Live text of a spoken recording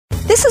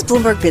This is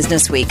Bloomberg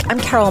Business Week. I'm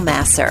Carol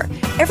Massar.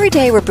 Every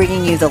day we're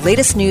bringing you the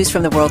latest news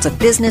from the worlds of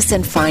business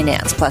and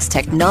finance, plus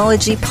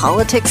technology,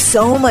 politics,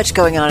 so much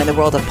going on in the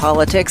world of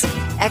politics,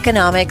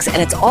 economics,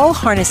 and it's all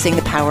harnessing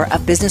the power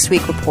of Business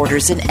Week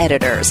reporters and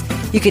editors.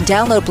 You can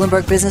download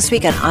Bloomberg Business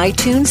Week on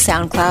iTunes,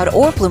 SoundCloud,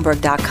 or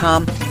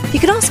Bloomberg.com. You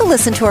can also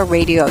listen to our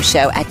radio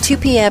show at 2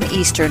 p.m.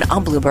 Eastern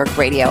on Bloomberg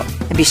Radio.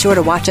 And be sure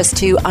to watch us,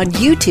 too, on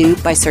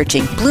YouTube by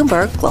searching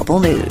Bloomberg Global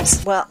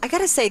News. Well, I got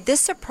to say,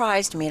 this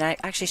surprised me, and I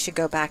actually should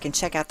go back and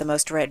check out the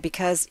most read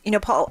because,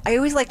 Paul, I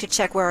always like to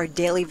check where our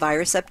daily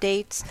virus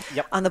updates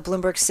on the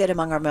Bloomberg sit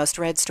among our most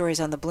read stories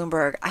on the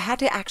Bloomberg. I had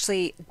to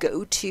actually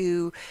go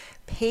to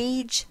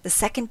the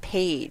second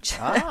page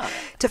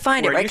to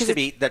find it, right? Where it used to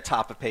be the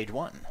top of page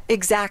one.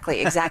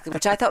 Exactly,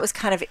 which I thought was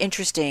kind of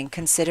interesting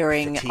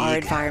considering our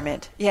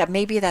environment. Yeah,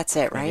 maybe that's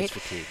it, right? It's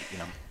fatigue,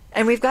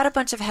 And we've got a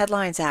bunch of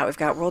headlines out. We've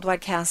got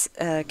worldwide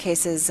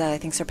cases, I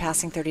think,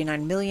 surpassing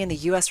 39 million. The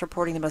U.S.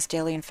 reporting the most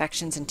daily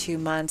infections in 2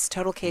 months.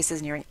 Total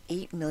cases nearing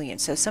 8 million.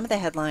 So some of the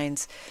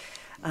headlines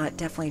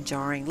definitely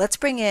jarring. Let's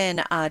bring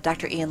in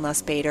Dr. Ian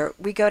Lustbader.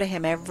 We go to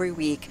him every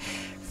week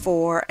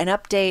for an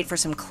update, for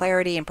some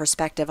clarity and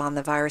perspective on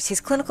the virus.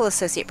 He's Clinical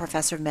Associate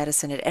Professor of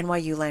Medicine at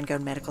NYU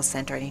Langone Medical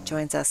Center, and he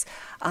joins us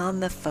on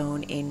the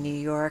phone in New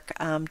York.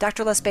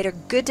 Dr. Lustbader,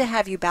 good to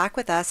have you back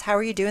with us. How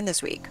are you doing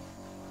this week?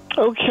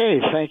 Okay,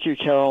 thank you,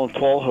 Carol and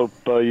Paul. Hope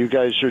you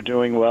guys are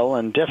doing well,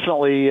 and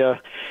definitely a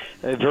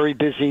very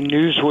busy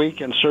news week,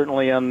 and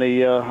certainly on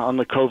the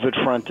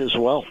COVID front as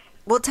well.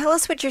 Well, tell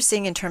us what you're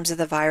seeing in terms of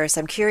the virus.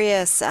 I'm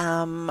curious.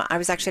 I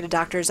was actually at a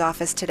doctor's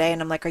office today, and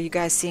I'm like, are you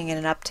guys seeing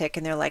an uptick?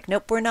 And they're like,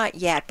 nope, we're not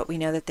yet, but we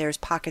know that there's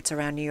pockets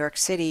around New York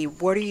City.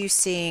 What are you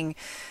seeing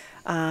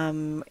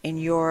in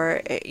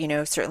your,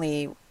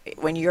 certainly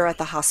when you're at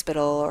the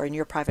hospital or in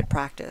your private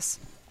practice?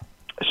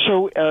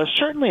 So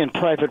certainly in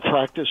private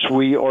practice,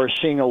 we are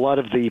seeing a lot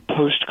of the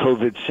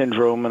post-COVID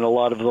syndrome and a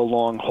lot of the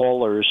long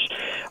haulers.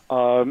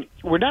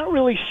 We're not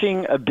really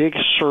seeing a big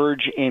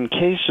surge in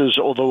cases,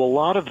 although a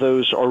lot of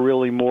those are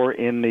really more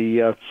in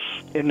the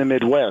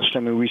Midwest. I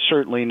mean, we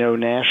certainly know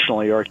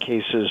nationally our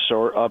cases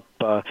are up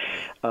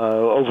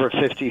over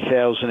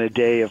 50,000 a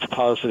day of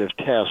positive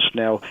tests.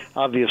 Now,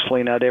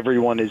 obviously, not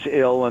everyone is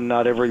ill and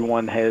not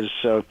everyone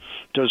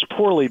does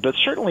poorly, but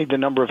certainly the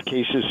number of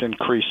cases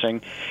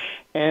increasing.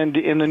 And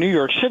in the New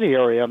York City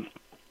area,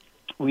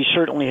 we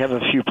certainly have a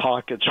few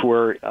pockets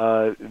where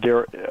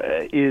there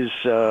is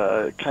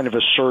kind of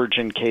a surge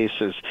in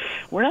cases.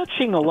 We're not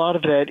seeing a lot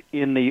of that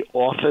in the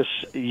office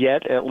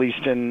yet, at least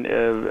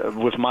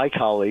with my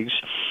colleagues.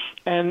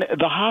 And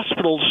the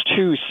hospitals,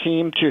 too,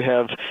 seem to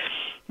have,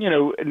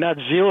 not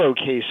zero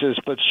cases,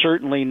 but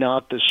certainly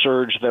not the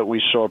surge that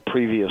we saw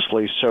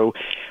previously. So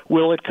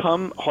will it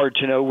come? Hard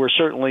to know. We're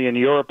certainly in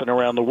Europe and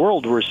around the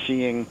world, we're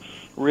seeing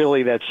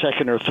really that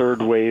second or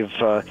third wave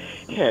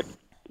hit.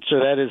 So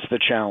that is the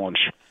challenge.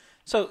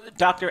 So,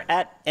 Doctor,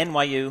 at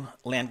NYU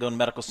Langone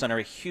Medical Center,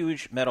 a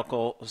huge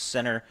medical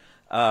center,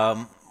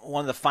 one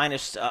of the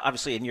finest,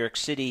 obviously, in New York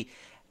City,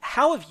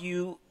 how have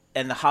you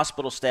and the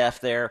hospital staff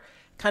there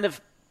kind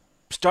of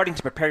starting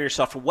to prepare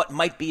yourself for what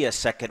might be a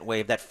second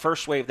wave? That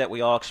first wave that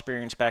we all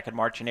experienced back in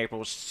March and April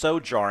was so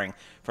jarring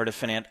for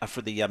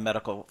the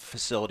medical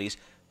facilities.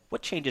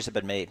 What changes have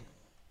been made?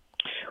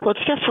 Well,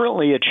 it's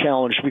definitely a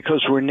challenge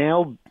because we're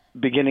now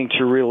beginning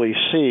to really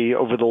see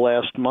over the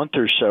last month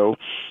or so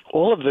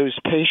all of those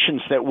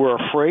patients that were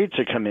afraid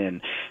to come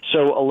in.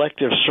 So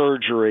elective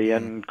surgery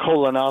and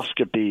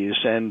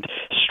colonoscopies and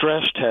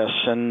stress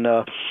tests and,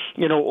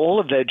 all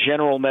of that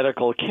general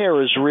medical care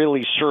has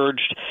really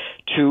surged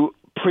to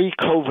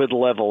pre-COVID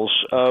levels,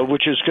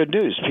 which is good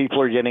news.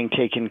 People are getting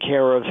taken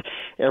care of.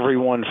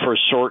 Everyone for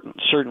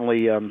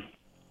certainly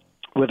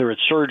whether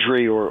it's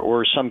surgery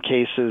or some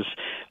cases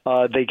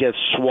they get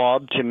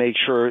swabbed to make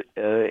sure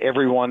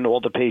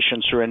all the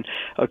patients are in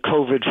a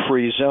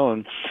COVID-free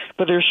zone.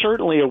 But there's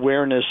certainly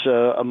awareness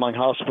among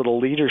hospital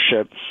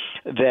leadership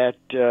that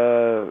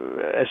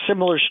a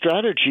similar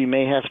strategy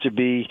may have to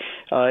be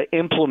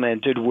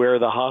implemented where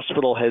the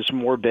hospital has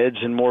more beds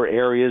and more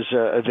areas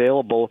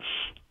available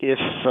if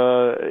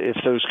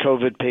those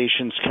COVID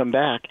patients come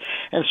back.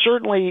 And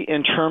certainly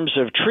in terms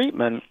of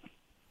treatment,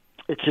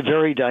 it's a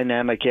very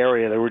dynamic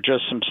area. There were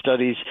just some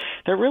studies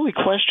that really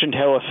questioned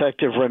how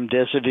effective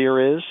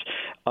remdesivir is.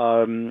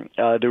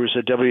 There was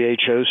a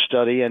WHO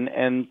study,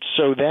 and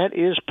so that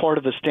is part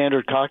of the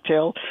standard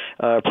cocktail.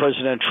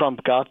 President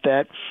Trump got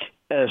that.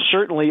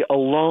 Certainly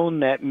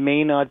alone, that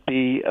may not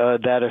be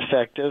that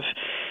effective.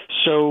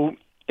 So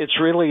it's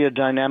really a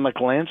dynamic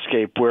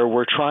landscape where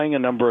we're trying a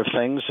number of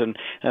things, and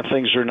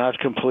things are not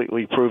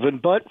completely proven.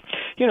 But,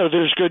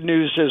 there's good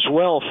news as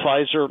well.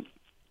 Pfizer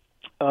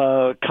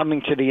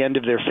coming to the end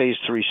of their phase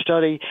 3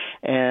 study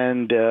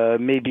and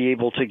may be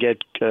able to get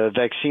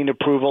vaccine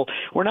approval.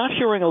 We're not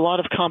hearing a lot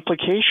of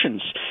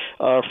complications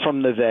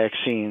from the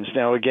vaccines.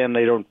 Now, again,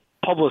 they don't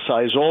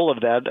publicize all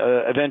of that.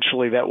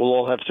 Eventually, that will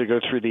all have to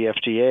go through the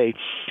FDA.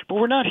 But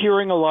we're not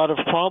hearing a lot of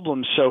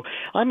problems. So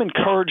I'm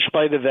encouraged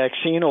by the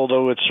vaccine,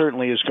 although it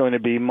certainly is going to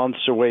be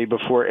months away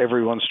before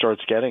everyone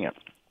starts getting it.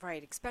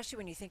 Right, especially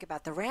when you think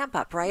about the ramp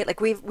up, right? Like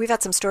we've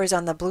had some stories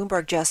on the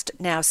Bloomberg just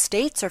now.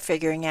 States are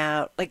figuring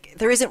out, like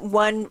there isn't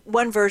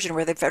one version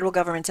where the federal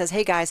government says,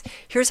 "Hey guys,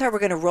 here's how we're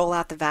going to roll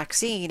out the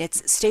vaccine."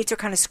 It's states are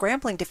kind of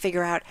scrambling to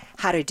figure out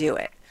how to do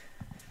it.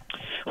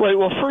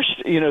 Well,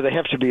 first, they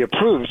have to be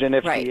approved, and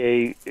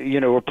FDA,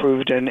 right.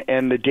 Approved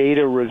and the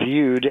data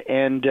reviewed.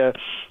 And,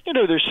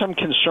 there's some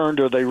concern,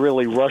 are they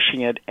really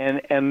rushing it?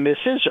 And this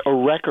is a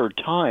record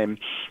time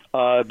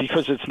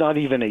because it's not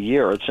even a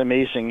year. It's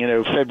amazing.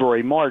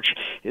 February, March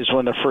is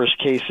when the first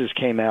cases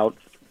came out.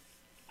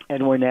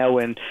 And we're now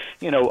in,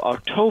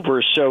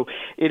 October. So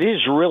it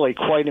is really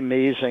quite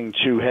amazing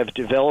to have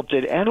developed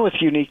it, and with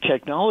unique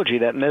technology,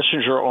 that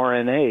messenger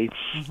RNA,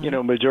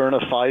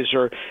 Moderna,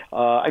 Pfizer.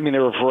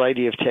 There are a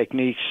variety of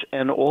techniques,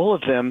 and all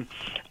of them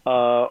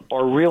are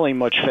really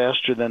much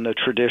faster than the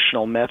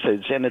traditional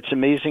methods. And it's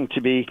amazing to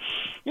be,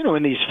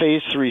 in these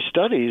phase 3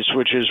 studies,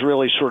 which is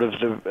really sort of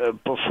the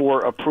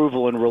before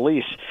approval and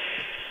release.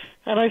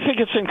 And I think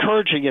it's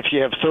encouraging if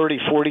you have 30,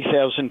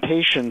 40,000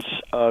 patients,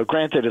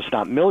 granted it's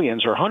not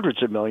millions or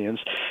hundreds of millions,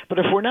 but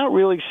if we're not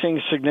really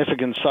seeing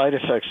significant side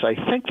effects, I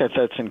think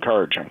that's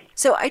encouraging.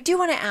 So I do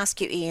want to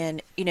ask you,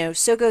 Ian,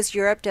 so goes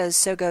Europe,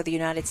 so go the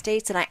United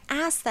States. And I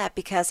ask that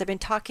because I've been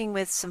talking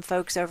with some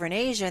folks over in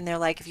Asia, and they're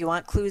like, if you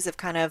want clues of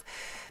kind of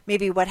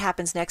maybe what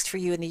happens next for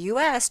you in the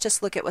U.S.,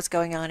 just look at what's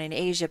going on in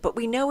Asia. But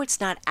we know it's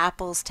not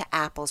apples to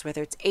apples,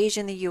 whether it's Asia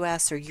in the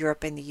U.S. or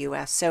Europe in the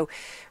U.S. So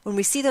when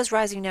we see those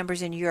rising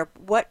numbers in Europe,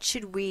 what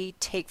should we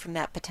take from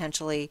that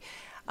potentially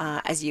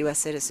as U.S.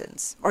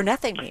 citizens? Or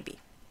nothing, maybe?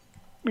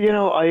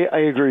 I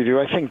agree with you.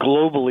 I think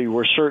globally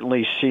we're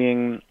certainly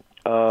seeing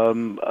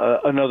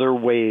another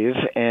wave,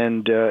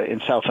 and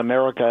in South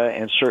America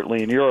and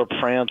certainly in Europe,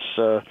 France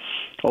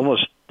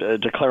almost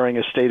declaring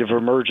a state of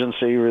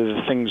emergency,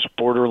 or things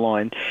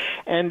borderline,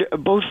 and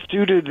both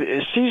due to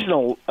the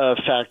seasonal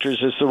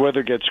factors. As the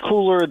weather gets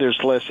cooler, there's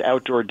less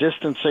outdoor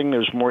distancing,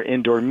 there's more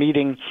indoor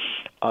meeting,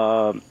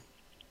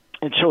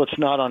 and so it's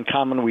not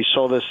uncommon. We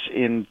saw this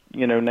in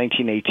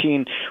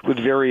 1918 with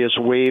various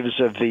waves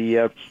of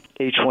the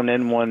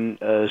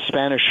H1N1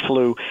 Spanish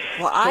flu.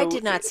 Well, I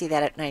did not see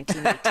that at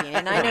 1918,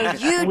 and I know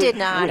you did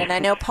not, and I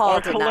know Paul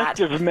did not. Our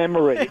collective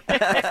memory.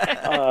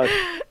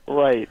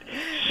 Right.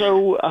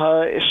 So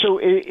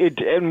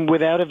and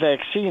without a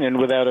vaccine and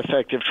without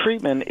effective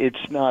treatment,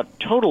 it's not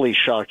totally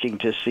shocking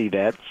to see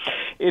that.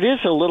 It is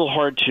a little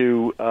hard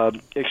to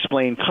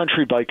explain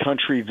country by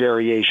country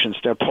variations.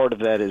 Now, part of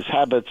that is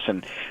habits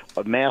and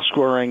mask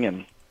wearing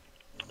and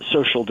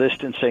social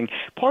distancing.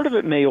 Part of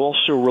it may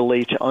also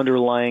relate to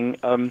underlying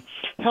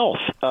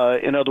health.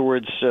 In other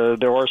words,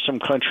 there are some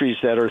countries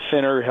that are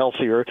thinner,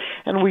 healthier,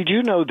 and we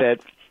do know that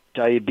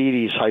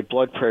diabetes, high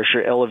blood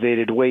pressure,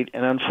 elevated weight,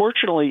 and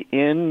unfortunately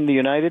in the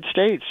United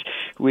States,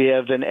 we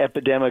have an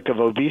epidemic of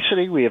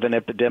obesity, we have an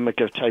epidemic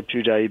of type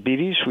 2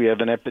 diabetes, we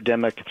have an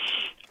epidemic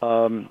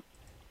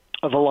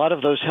of a lot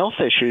of those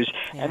health issues,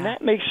 and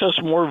that makes us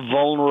more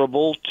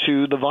vulnerable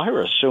to the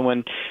virus. So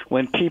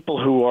when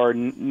people who are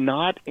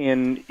not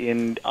in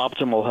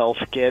optimal health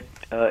get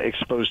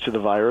exposed to the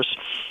virus,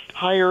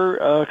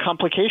 higher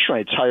complication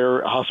rates,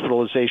 higher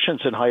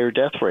hospitalizations, and higher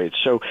death rates.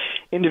 So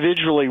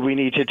individually, we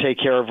need to take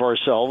care of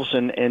ourselves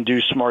and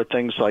do smart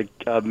things like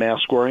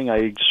mask wearing.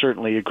 I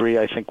certainly agree.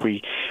 I think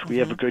we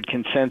have a good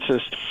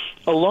consensus.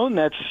 Alone,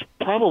 that's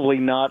probably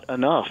not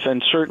enough,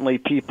 and certainly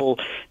people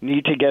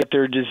need to get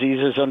their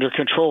diseases under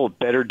control,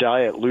 better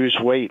diet, lose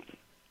weight,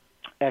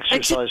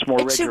 exercise more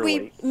regularly.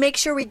 Should we make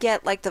sure we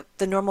get like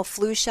the normal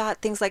flu shot,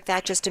 things like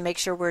that, just to make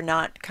sure we're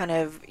not kind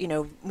of,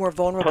 more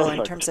vulnerable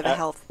in terms of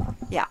health?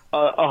 Yeah.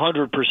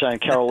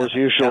 100%, Carol, as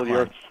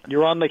usual.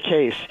 You're on the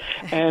case.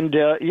 And,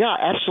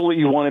 absolutely,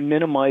 you want to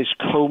minimize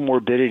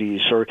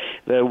comorbidities, or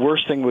the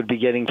worst thing would be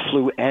getting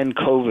flu and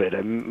COVID.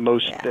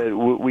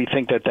 And we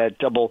think that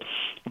double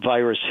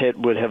virus hit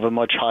would have a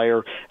much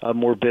higher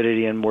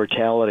morbidity and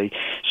mortality.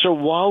 So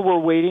while we're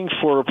waiting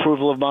for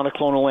approval of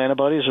monoclonal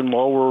antibodies, and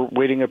while we're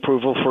waiting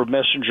approval for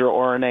messenger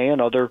RNA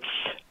and other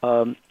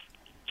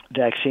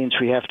vaccines,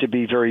 we have to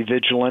be very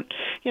vigilant,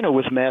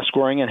 with mask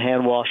wearing and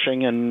hand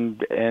washing,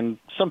 and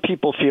some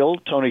people feel,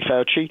 Tony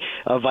Fauci,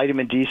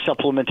 vitamin D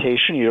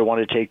supplementation. You don't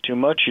want to take too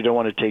much, you don't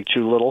want to take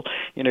too little.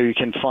 You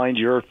can find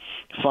your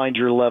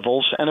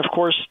levels, and of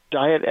course,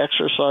 diet,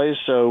 exercise,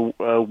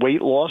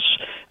 weight loss.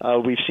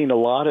 We've seen a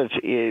lot of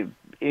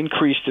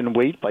increased in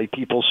weight by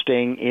people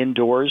staying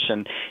indoors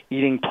and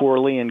eating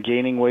poorly and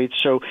gaining weight.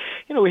 So,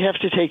 we have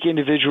to take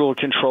individual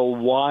control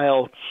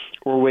while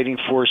we're waiting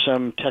for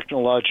some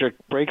technological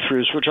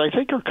breakthroughs, which I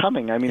think are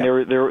coming.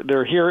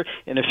 They're here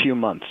in a few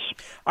months.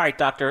 All right,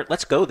 doctor,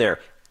 let's go there.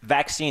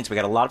 Vaccines, we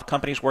got a lot of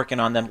companies working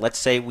on them. Let's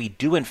say we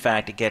do, in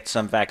fact, get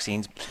some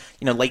vaccines,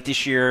 late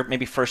this year,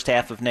 maybe first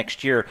half of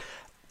next year.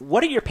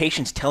 What are your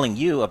patients telling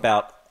you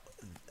about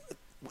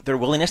their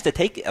willingness to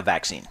take a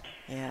vaccine?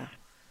 Yeah.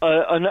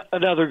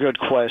 Another good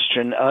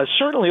question.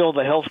 Certainly all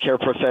the healthcare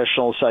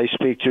professionals I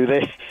speak to,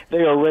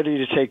 they are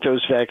ready to take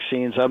those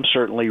vaccines. I'm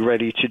certainly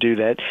ready to do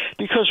that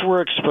because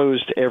we're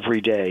exposed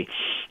every day.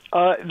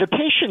 The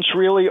patients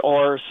really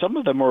are, some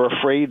of them are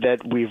afraid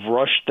that we've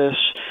rushed this.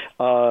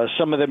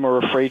 Some of them are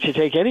afraid to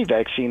take any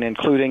vaccine,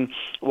 including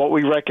what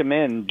we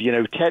recommend,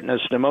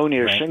 tetanus,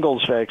 pneumonia, right.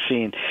 shingles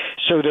vaccine.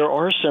 So there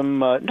are some,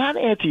 not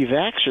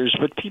anti-vaxxers,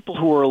 but people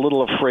who are a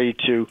little afraid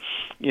to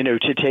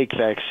take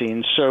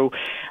vaccines. So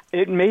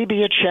it may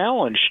be a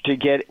challenge to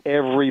get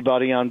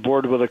everybody on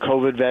board with a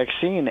COVID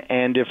vaccine,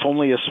 and if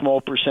only a small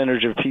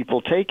percentage of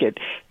people take it,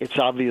 it's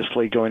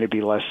obviously going to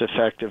be less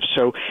effective.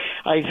 So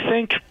I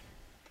think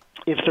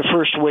if the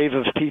first wave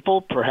of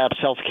people, perhaps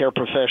healthcare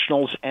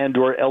professionals and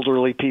or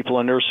elderly people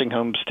in nursing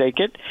homes take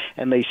it,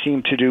 and they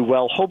seem to do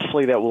well,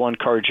 hopefully that will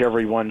encourage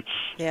everyone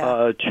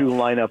to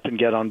line up and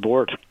get on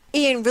board.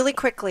 Ian, really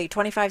quickly,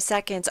 25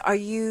 seconds. Are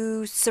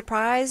you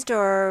surprised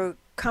or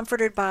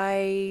comforted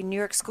by New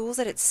York schools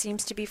that it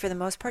seems to be, for the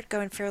most part,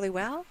 going fairly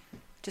well?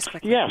 Just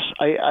quickly. Yes,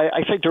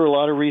 I think there are a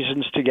lot of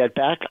reasons to get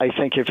back. I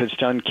think if it's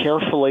done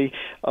carefully,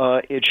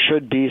 it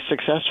should be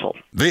successful.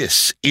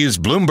 This is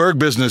Bloomberg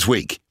Business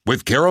Week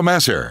with Carol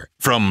Massar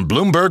from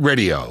Bloomberg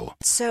Radio.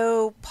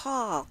 So,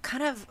 Paul,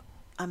 kind of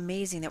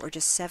amazing that we're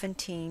just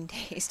 17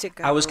 days to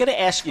go. I was going to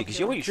ask you, because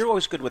you're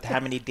always good with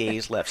how many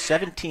days left.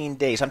 17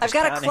 days. I've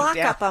got a clock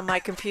up on my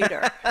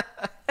computer.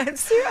 I'm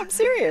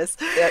serious.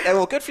 Yeah,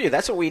 well, good for you.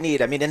 That's what we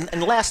need. I mean,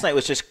 and last night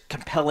was just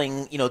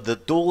compelling, the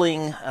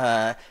dueling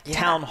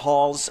town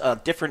halls,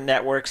 different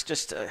networks,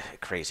 just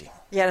crazy.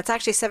 Yeah, and it's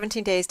actually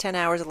 17 days, 10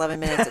 hours, 11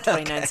 minutes, and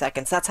 29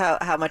 seconds. That's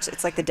how much,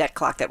 it's like the debt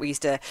clock that we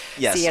used to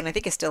see, and I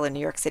think it's still in New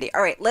York City.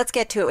 All right, let's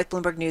get to it with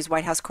Bloomberg News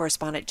White House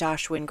correspondent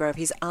Josh Wingrove.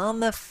 He's on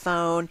the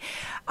phone,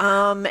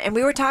 and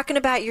we were talking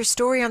about your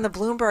story on the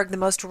Bloomberg, the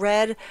most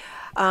read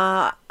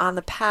on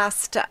the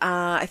past,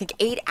 I think,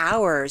 8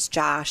 hours,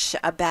 Josh,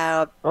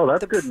 about... Oh,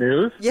 that's good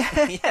news.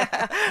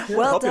 Yeah.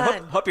 Well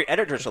done. Hope your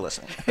editors are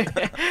listening.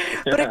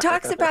 But it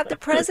talks about the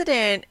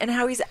president and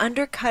how he's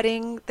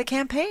undercutting the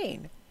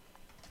campaign.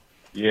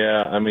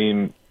 Yeah, I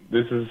mean,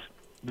 this is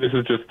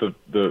just the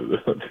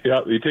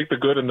you take the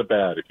good and the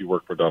bad if you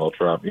work for Donald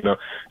Trump,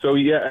 So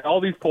yeah, all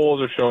these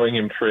polls are showing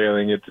him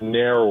trailing. It's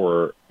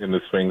narrower in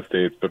the swing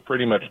states, but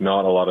pretty much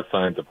not a lot of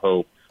signs of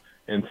hope.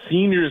 And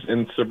seniors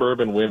and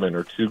suburban women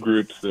are two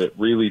groups that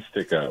really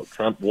stick out.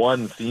 Trump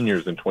won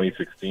seniors in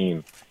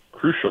 2016,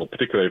 crucial,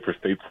 particularly for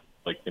states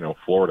like,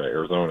 Florida,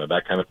 Arizona,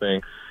 that kind of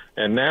thing.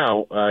 And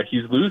now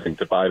he's losing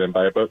to Biden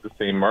by about the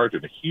same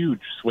margin, a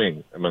huge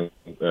swing among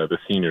the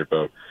senior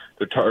vote.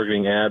 They're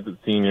targeting ads at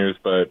seniors,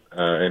 but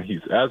and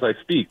he's, as I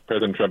speak,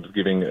 President Trump is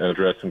giving an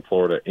address in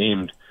Florida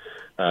aimed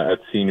at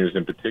seniors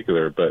in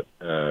particular. But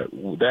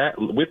with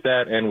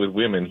that and with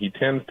women, he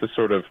tends to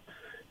sort of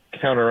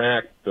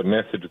counteract the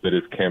message that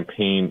his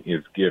campaign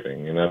is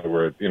giving. In other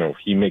words,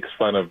 he makes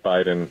fun of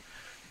Biden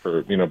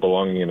for,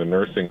 belonging in a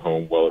nursing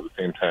home while at the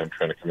same time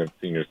trying to convince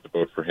seniors to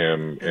vote for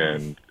him.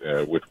 And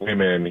with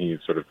women, he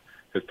sort of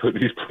has put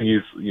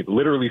he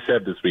literally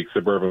said this week,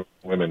 suburban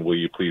women, will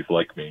you please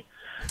like me?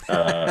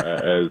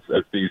 As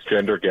these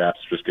gender gaps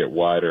just get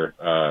wider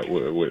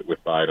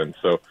with Biden.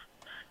 So,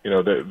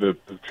 the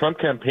Trump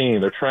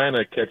campaign, they're trying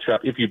to catch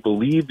up. If you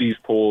believe these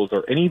polls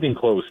are anything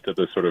close to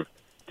the sort of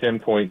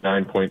 10-point,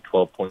 9-point,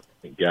 12-point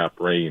gap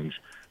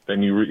range,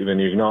 then you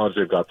acknowledge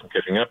they've got some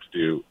catching up to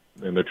do,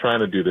 and they're trying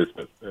to do this,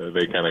 but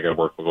they kind of got to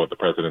work with what the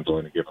president's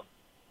willing to give them.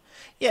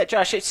 Yeah,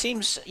 Josh, it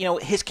seems,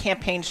 his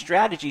campaign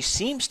strategy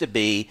seems to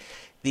be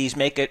these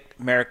Make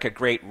America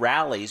Great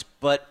rallies,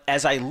 but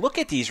as I look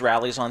at these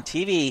rallies on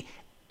TV,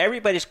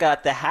 everybody's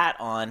got the hat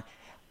on.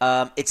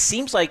 It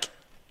seems like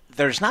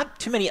there's not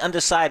too many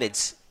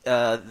undecideds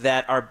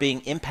that are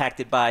being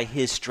impacted by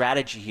his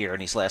strategy here in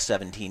these last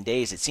 17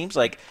 days. It seems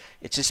like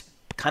it's just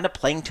kind of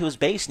playing to his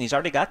base, and he's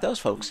already got those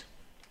folks.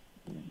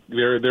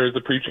 There's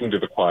a preaching to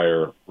the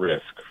choir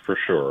risk, for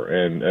sure,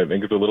 and I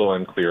think it's a little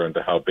unclear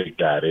into how big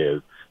that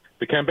is.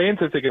 The campaign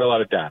says they get a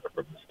lot of data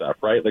from this stuff,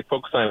 right? Like,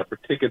 folks sign up for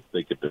tickets,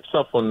 they get their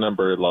cell phone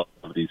number. A lot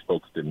of these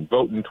folks didn't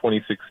vote in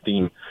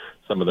 2016.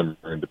 Some of them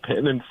are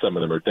independents, some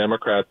of them are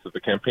Democrats. So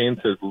the campaign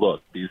says,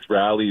 look, these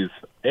rallies,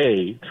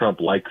 A, Trump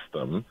likes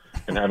them,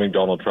 and having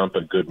Donald Trump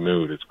in good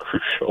mood is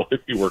crucial if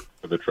you work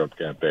for the Trump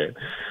campaign.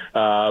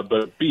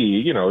 But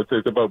B,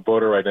 it's about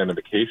voter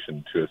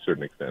identification to a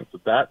certain extent. So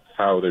that's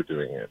how they're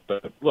doing it.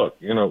 But look,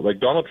 like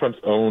Donald Trump's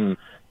own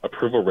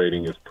approval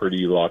rating is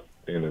pretty locked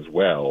in as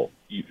well,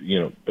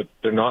 but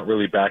they're not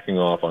really backing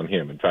off on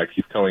him. In fact,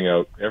 he's coming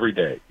out every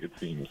day, it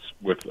seems,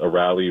 with a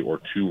rally or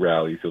two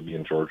rallies. He'll be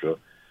in Georgia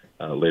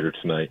later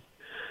tonight.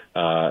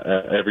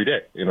 Every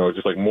day, it's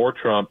just like more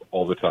Trump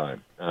all the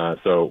time.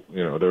 So,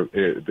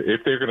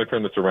 if they're going to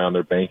turn this around,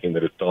 they're banking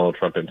that it's Donald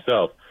Trump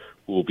himself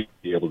who will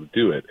be able to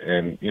do it.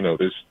 And,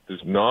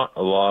 there's not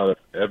a lot of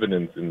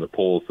evidence in the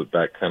polls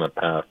that kind of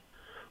path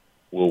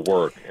will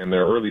work, and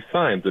there are early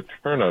signs that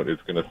turnout is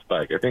going to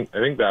spike. I think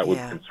that was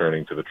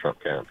concerning to the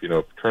Trump camp.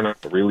 If turnout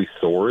really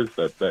soars,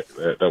 that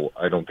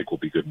I don't think will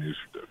be good news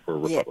for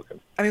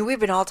Republicans. I mean, we've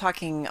been all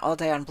talking all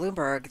day on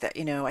Bloomberg that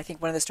I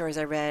think one of the stories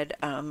I read,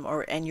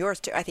 and yours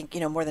too. I think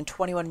more than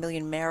 21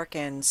 million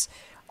Americans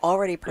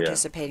already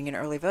participating in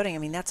early voting. I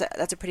mean, that's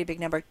a pretty big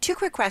number. Two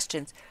quick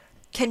questions: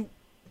 Can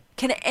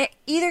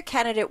either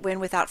candidate win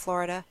without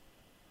Florida?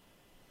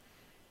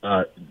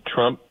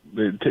 Trump,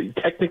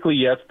 technically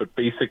yes, but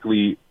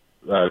basically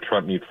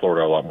Trump needs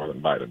Florida a lot more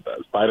than Biden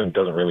does. Biden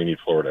doesn't really need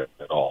Florida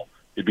at all.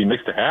 It'd be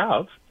nice to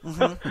have,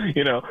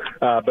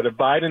 but if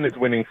Biden is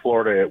winning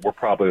Florida, we're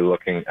probably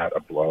looking at a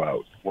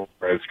blowout.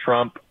 Whereas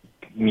Trump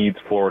needs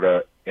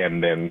Florida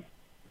and then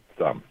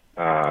some.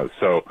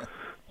 So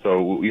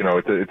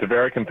it's a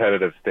very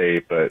competitive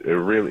state, but it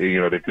really,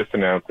 they've just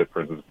announced that,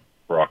 for instance,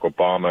 Barack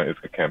Obama is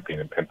going to campaign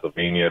in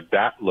Pennsylvania.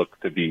 That looks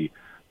to be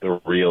the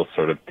real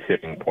sort of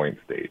tipping point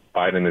state.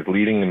 Biden is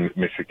leading in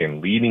Michigan,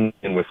 leading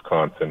in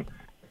Wisconsin.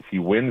 If he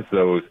wins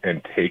those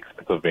and takes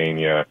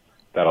Pennsylvania,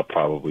 that'll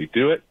probably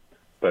do it.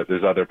 But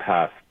there's other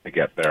paths to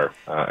get there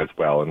as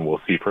well. And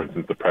we'll see, for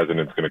instance, the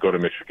president's going to go to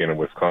Michigan and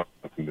Wisconsin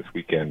this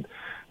weekend,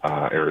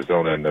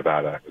 Arizona and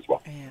Nevada as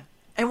well. Yeah.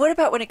 And what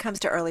about when it comes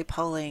to early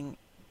polling?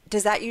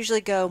 Does that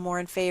usually go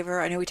more in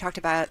favor? I know we talked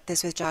about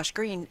this with Josh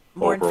Green,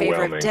 more in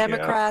favor of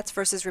Democrats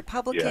versus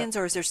Republicans,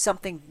 or is there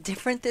something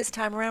different this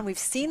time around? We've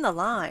seen the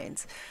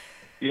lines.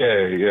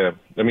 Yeah.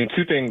 I mean,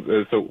 two things.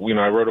 So,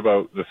 I wrote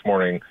about this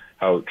morning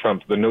how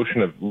the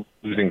notion of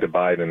losing to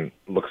Biden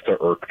looks to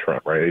irk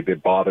Trump, right?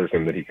 It bothers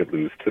him that he could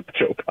lose to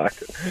Joe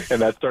Biden.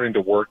 And that's starting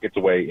to work its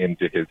way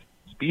into his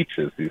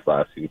speeches these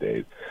last few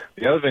days.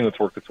 The other thing that's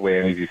worked its way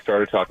in is he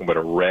started talking about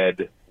a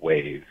red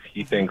wave.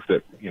 He thinks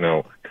that,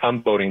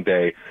 come voting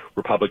day,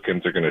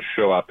 Republicans are going to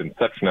show up in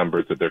such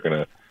numbers that they're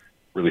going to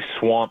really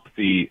swamp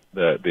the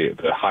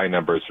high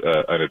numbers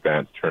on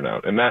advanced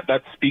turnout. And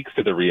that speaks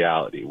to the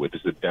reality, which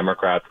is that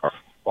Democrats are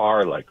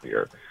far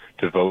likelier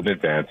to vote in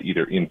advance,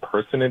 either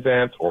in-person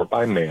advance or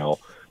by mail,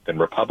 than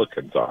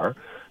Republicans are.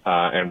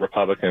 And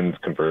Republicans,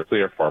 conversely,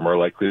 are far more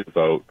likely to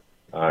vote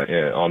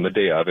on the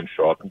day of and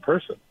show up in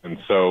person. And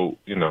so,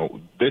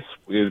 this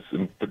is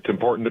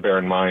important to bear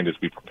in mind as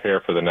we prepare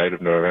for the night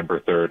of November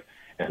 3rd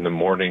and the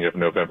morning of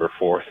November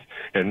 4th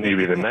and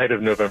maybe the night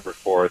of November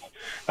 4th,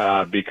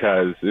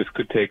 because this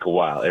could take a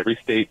while. Every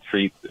state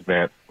treats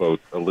advance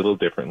votes a little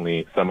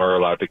differently. Some are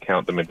allowed to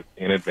count them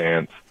in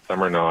advance.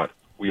 Some are not.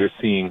 We are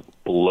seeing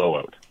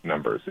blowout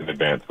numbers in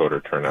advance voter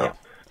turnout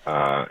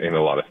in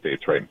a lot of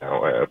states right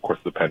now. Of course,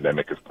 the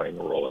pandemic is playing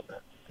a role in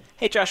that.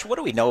 Hey, Josh, what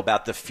do we know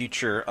about the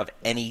future of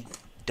any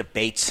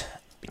debates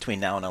between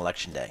now and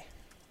Election Day?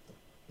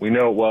 We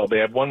know, they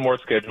have one more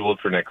scheduled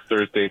for next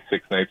Thursday,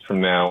 6 nights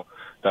from now.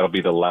 That'll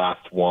be the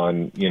last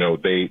one.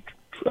 They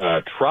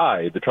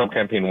tried, the Trump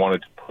campaign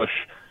wanted to push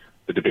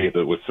the debate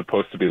that was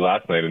supposed to be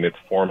last night in its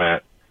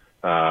format.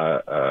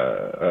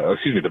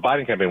 The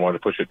Biden campaign wanted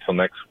to push it till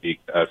next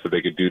week so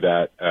they could do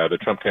that. The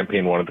Trump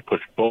campaign wanted to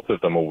push both of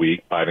them a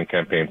week. Biden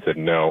campaign said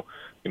no.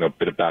 A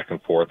bit of back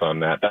and forth on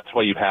that. That's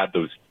why you had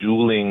those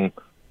dueling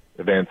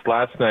events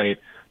last night.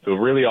 So it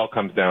really all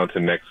comes down to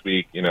next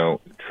week.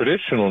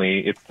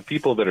 Traditionally, it's the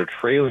people that are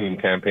trailing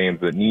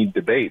campaigns that need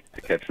debates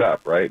to catch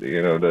up, right?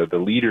 The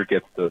leader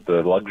gets the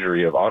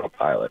luxury of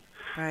autopilot.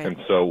 Right. And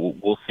so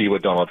we'll see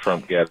what Donald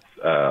Trump gets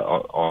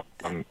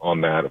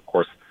on that. Of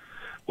course,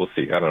 we'll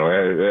see. I don't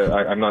know.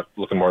 I'm not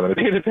looking more than a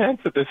day in advance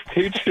at this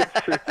stage.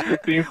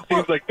 It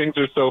seems like things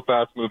are so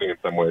fast moving in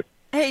some ways.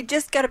 Hey,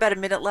 just got about a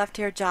minute left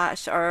here,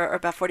 Josh, or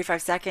about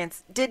 45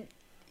 seconds. Did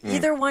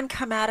either one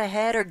come out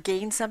ahead or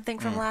gain something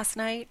from last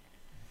night?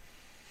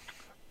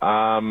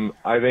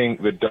 I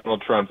think that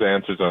Donald Trump's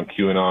answers on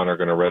QAnon are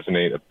going to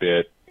resonate a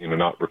bit,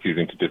 not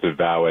refusing to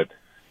disavow it.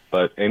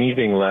 But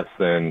anything less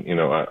than,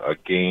 a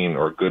gain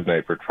or a good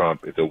night for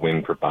Trump is a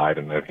win for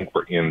Biden. I think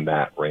we're in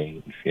that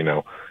range.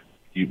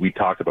 We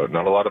talked about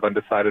not a lot of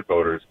undecided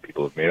voters.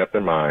 People have made up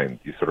their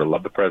minds. You sort of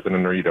love the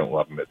president or you don't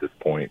love him at this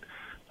point.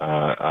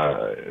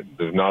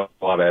 There's not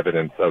a lot of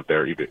evidence out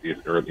there, even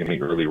in the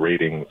early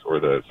ratings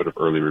or the sort of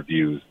early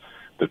reviews,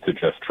 that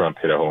suggests Trump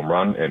hit a home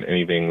run. And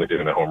anything that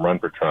isn't a home run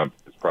for Trump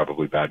is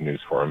probably bad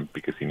news for him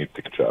because he needs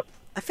to catch up.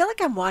 I feel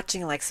like I'm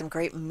watching like some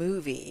great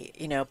movie,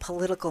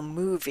 political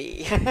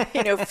movie,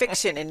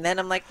 fiction, and then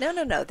I'm like, no,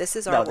 this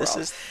is our world.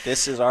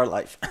 This is our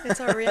life.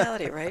 It's our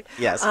reality, right?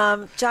 Yes.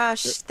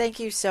 Josh, thank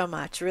you so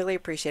much. Really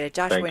appreciate it.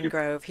 Josh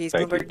Wingrove, he's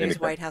Bloomberg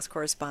News White House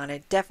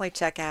correspondent. Definitely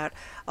check out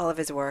all of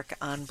his work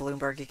on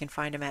Bloomberg. You can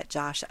find him at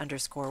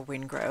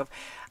Josh_Wingrove.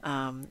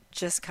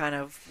 Just kind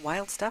of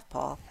wild stuff,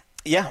 Paul.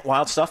 Yeah,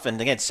 wild stuff. And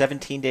again,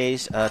 17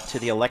 days to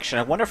the election.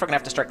 I wonder if we're going to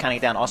have to start counting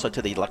down also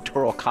to the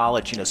Electoral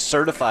College,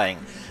 certifying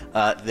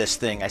this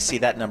thing. I see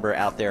that number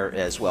out there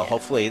as well.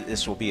 Hopefully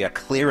this will be a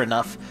clear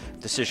enough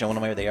decision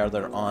one way or the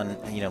other on,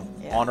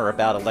 on or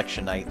about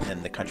election night,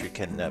 and the country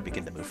can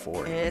begin to move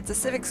forward. It's a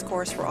civics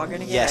course we're all going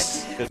to get.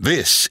 Yes.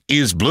 This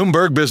is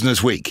Bloomberg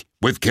Business Week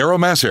with Carol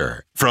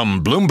Massar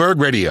from Bloomberg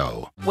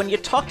Radio. When you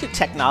talk to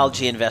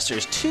technology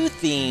investors, two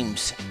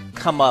themes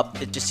come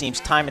up, it just seems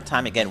time and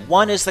time again.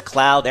 One is the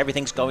cloud.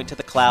 Everything's going to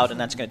the cloud, and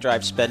that's going to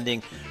drive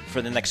spending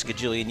for the next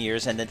gajillion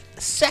years. And the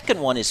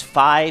second one is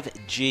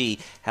 5G,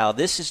 how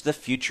this is the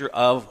future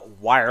of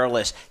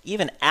wireless.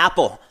 Even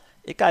Apple,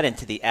 it got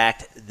into the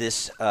act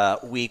this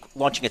week,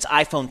 launching its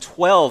iPhone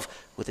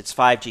 12 with its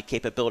 5G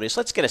capabilities.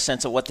 Let's get a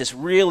sense of what this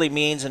really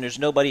means, and there's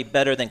nobody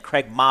better than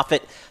Craig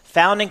Moffett,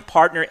 founding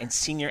partner and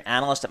senior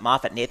analyst at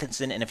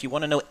MoffettNathanson. And if you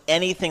want to know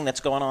anything that's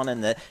going on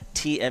in the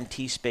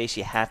TMT space,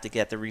 you have to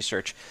get the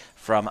research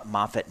from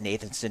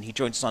MoffettNathanson. He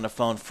joins us on the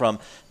phone from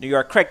New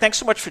York. Craig, thanks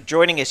so much for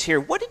joining us here.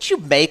 What did you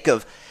make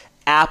of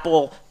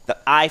Apple, the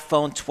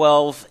iPhone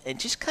 12, and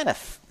just kind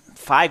of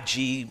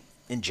 5G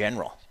in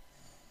general?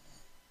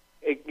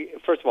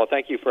 First of all,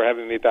 thank you for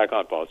having me back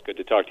on, Paul. It's good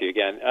to talk to you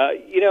again.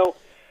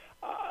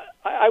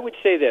 I would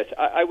say this.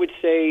 I would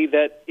say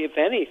that, if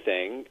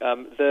anything,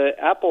 the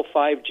Apple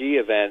 5G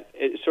event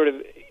sort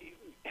of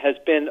has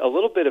been a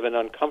little bit of an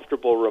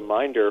uncomfortable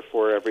reminder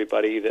for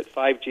everybody that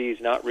 5G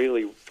is not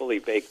really fully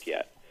baked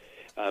yet.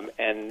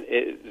 And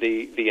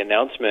the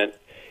announcement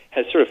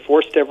has sort of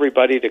forced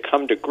everybody to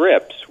come to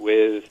grips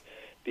with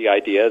the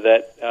idea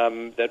that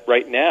that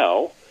right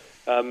now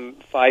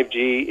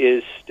 5G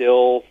is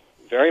still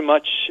very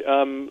much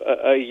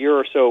a year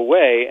or so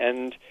away,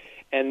 and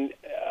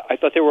I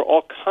thought there were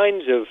all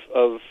kinds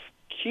of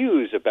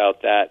cues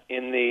about that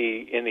in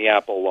the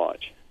Apple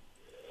launch.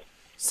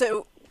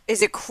 So,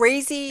 is it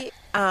crazy?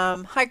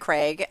 Hi,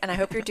 Craig, and I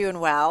hope you're doing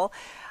well.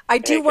 I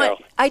do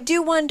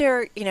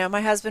wonder, my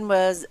husband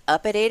was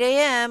up at 8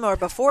 a.m. or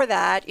before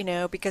that,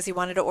 because he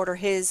wanted to order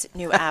his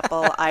new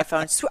Apple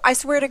iPhone. I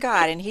swear to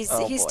God. And he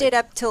stayed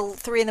up till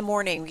 3 in the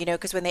morning,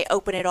 because when they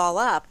open it all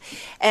up,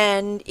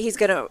 and he's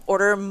going to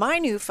order my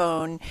new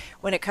phone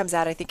when it comes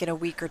out, I think in a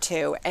week or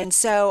two. And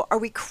so are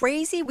we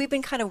crazy? We've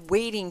been kind of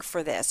waiting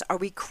for this. Are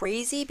we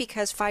crazy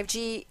because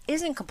 5G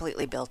isn't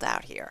completely built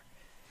out here?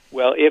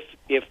 Well, if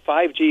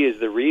 5G is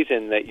the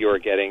reason that you're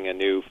getting a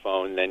new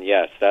phone, then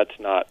yes, that's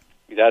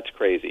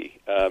crazy.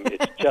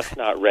 It's just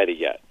not ready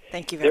yet.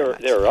 Thank you very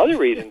much. There are other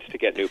reasons to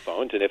get new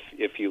phones, and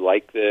if you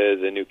like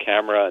the new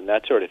camera and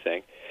that sort of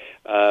thing.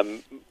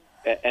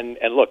 And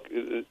look,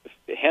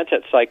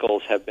 handset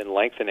cycles have been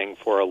lengthening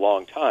for a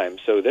long time,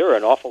 so there are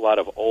an awful lot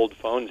of old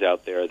phones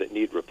out there that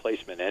need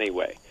replacement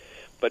anyway.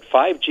 But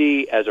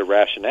 5G as a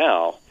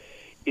rationale,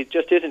 it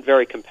just isn't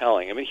very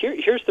compelling. I mean,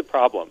 here's the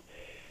problem.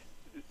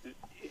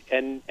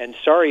 And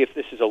sorry if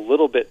this is a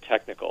little bit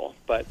technical,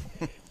 but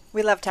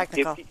we love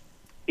technical.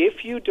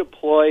 If you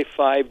deploy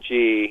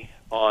 5G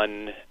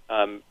on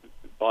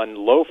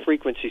low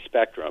frequency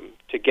spectrum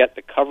to get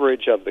the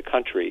coverage of the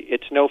country,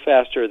 it's no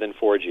faster than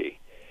 4G.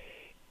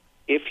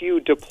 If you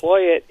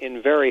deploy it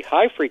in very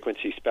high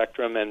frequency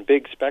spectrum and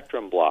big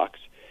spectrum blocks,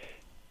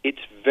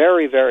 it's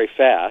very, very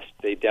fast.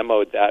 They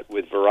demoed that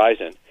with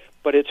Verizon,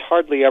 but it's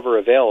hardly ever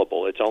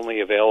available. It's only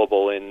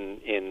available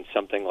in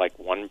something like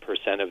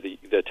 1% of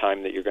the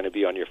time that you're going to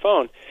be on your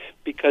phone,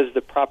 because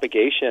the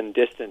propagation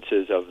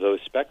distances of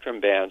those spectrum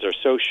bands are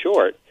so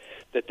short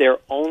that they're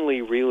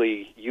only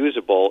really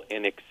usable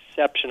in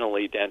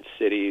exceptionally dense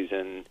cities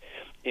and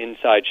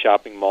inside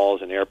shopping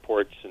malls and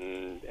airports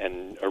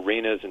and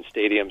arenas and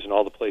stadiums and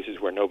all the places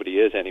where nobody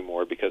is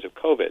anymore because of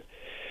COVID.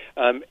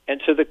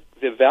 And so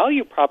the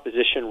value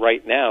proposition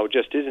right now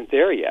just isn't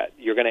there yet.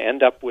 You're going to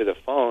end up with a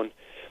phone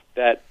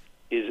that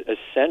is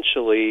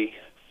essentially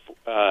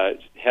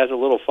has a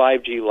little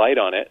 5G light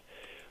on it,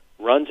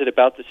 runs at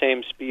about the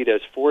same speed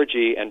as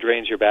 4G, and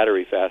drains your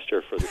battery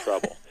faster for the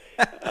trouble.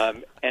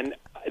 And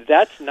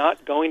that's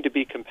not going to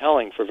be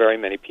compelling for very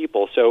many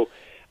people. So,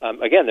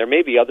 again, there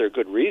may be other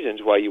good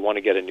reasons why you want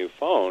to get a new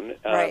phone,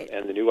 right.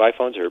 And the new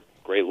iPhones are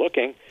great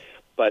looking,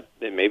 but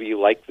then maybe you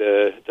like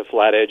the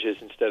flat edges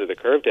instead of the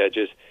curved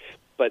edges,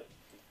 but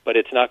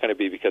it's not going to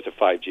be because of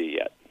 5G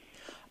yet.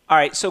 All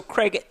right, so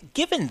Craig,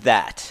 given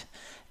that,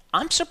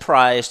 I'm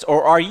surprised,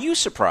 or are you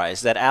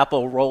surprised, that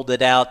Apple rolled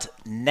it out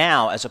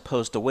now as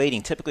opposed to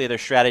waiting? Typically, their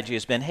strategy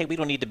has been, hey, we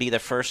don't need to be the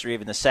first or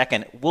even the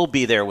second. We'll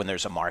be there when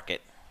there's a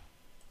market.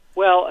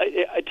 Well,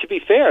 to be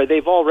fair,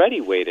 they've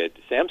already waited.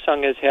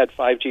 Samsung has had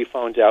 5G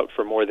phones out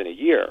for more than a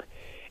year.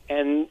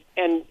 And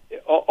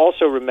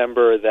also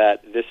remember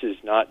that this is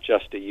not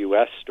just a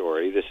U.S.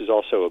 story. This is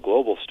also a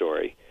global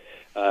story.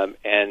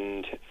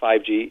 And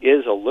 5G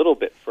is a little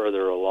bit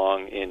further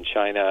along in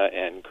China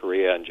and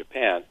Korea and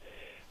Japan,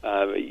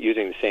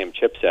 using the same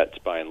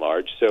chipsets by and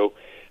large. So,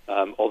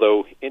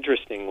 although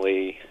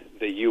interestingly,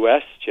 the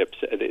U.S. chips,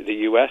 the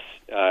U.S.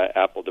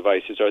 Apple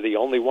devices are the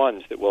only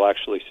ones that will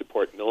actually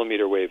support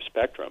millimeter wave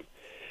spectrum,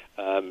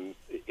 and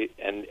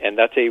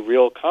that's a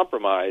real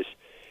compromise.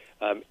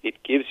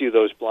 It gives you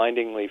those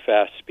blindingly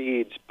fast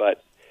speeds,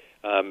 but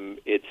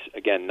it's,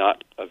 again,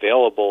 not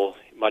available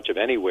much of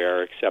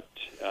anywhere except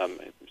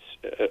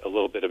a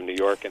little bit of New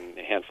York and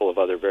a handful of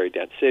other very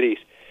dense cities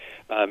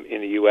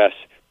in the U.S.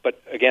 But,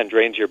 again,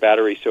 drains your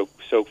battery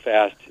so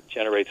fast,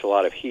 generates a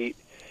lot of heat,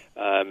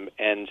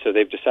 and so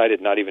they've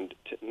decided not even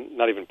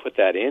put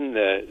that in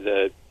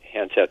the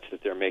handsets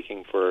that they're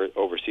making for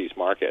overseas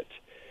markets.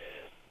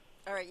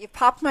 All right, you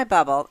popped my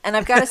bubble, and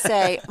I've got to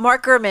say,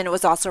 Mark Gurman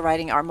was also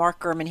writing.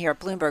 Mark Gurman here at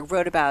Bloomberg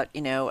wrote about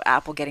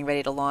Apple getting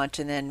ready to launch,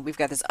 and then we've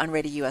got this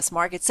unrated U.S.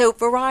 market. So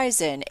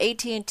Verizon,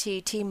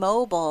 AT&T,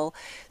 T-Mobile.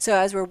 So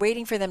as we're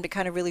waiting for them to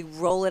kind of really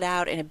roll it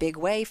out in a big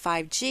way,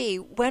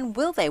 5G. When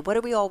will they? What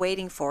are we all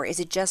waiting for? Is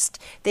it just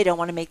they don't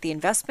want to make the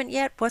investment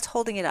yet? What's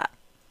holding it up?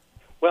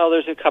 Well,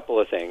 there's a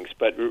couple of things,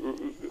 but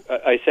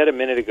I said a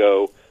minute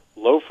ago,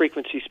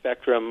 low-frequency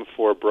spectrum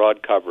for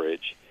broad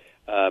coverage,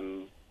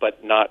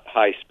 but not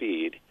high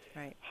speed.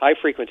 Right.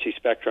 High-frequency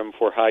spectrum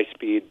for high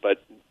speed, but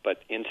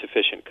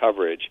insufficient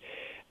coverage.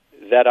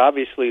 That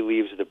obviously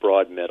leaves the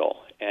broad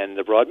middle, and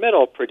the broad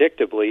middle,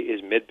 predictably,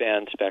 is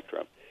mid-band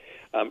spectrum.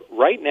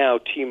 Right now,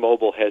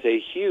 T-Mobile has a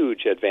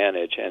huge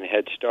advantage and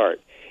head start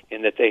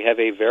in that they have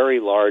a very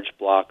large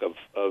block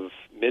of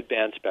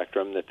mid-band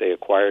spectrum that they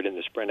acquired in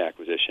the Sprint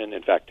acquisition.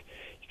 In fact,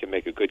 you can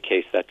make a good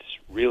case that's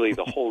really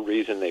the whole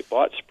reason they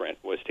bought Sprint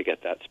was to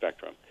get that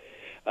spectrum.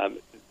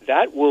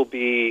 That will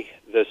be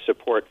the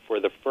support for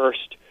the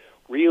first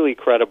really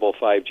credible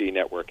 5G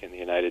network in the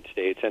United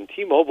States, and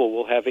T-Mobile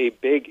will have a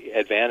big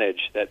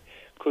advantage that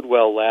could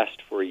well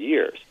last for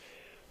years.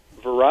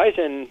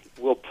 Verizon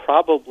will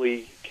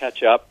probably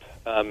catch up,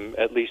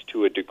 at least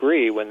to a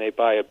degree, when they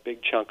buy a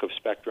big chunk of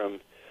spectrum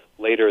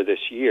later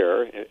this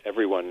year.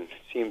 Everyone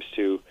seems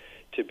to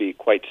be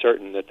quite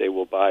certain that they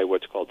will buy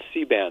what's called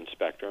C-band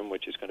spectrum,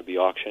 which is going to be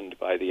auctioned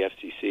by the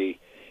FCC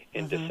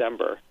in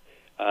December.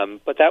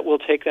 But that will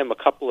take them a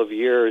couple of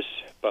years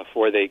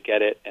before they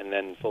get it and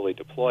then fully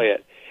deploy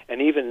it.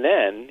 And even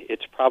then,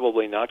 it's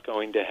probably not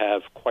going to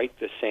have quite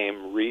the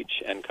same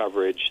reach and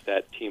coverage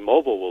that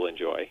T-Mobile will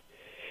enjoy.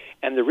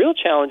 And the real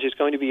challenge is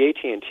going to be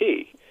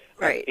AT&T.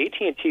 Right.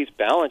 AT&T's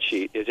balance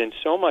sheet is in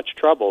so much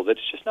trouble that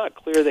it's just not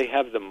clear they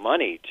have the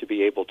money to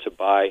be able to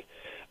buy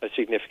a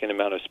significant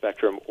amount of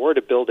spectrum or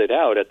to build it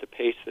out at the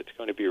pace that's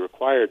going to be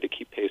required to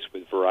keep pace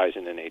with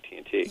Verizon and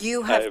AT&T,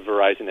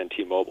 Verizon and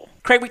T-Mobile.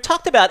 Craig, we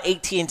talked about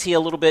AT&T a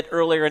little bit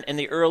earlier in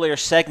the earlier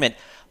segment.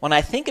 When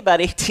I think about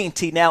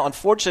AT&T now,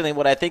 unfortunately,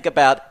 what I think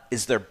about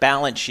is their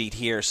balance sheet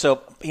here.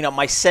 So,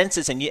 my sense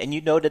is, and you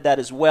noted that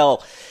as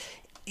well,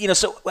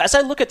 so as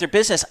I look at their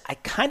business, I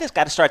kind of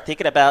got to start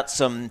thinking about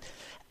some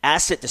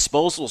asset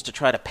disposals to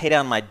try to pay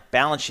down my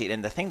balance sheet.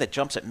 And the thing that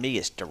jumps at me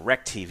is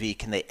DirecTV.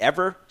 Can they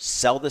ever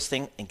sell this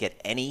thing and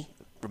get any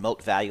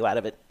remote value out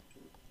of it?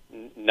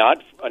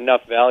 Not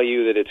enough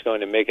value that it's going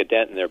to make a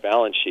dent in their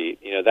balance sheet.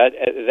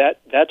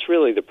 That's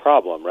really the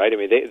problem, right? I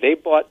mean, they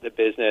bought the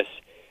business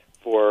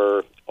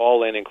for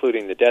all in,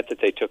 including the debt that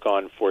they took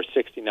on, for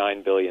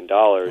 $69 billion.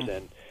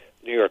 And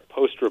New York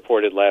Post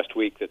reported last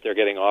week that they're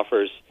getting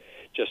offers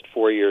just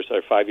 4 years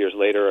or 5 years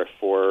later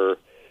for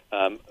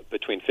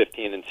between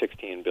 $15 and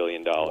 $16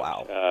 billion.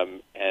 Wow.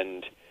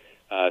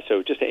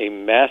 So just a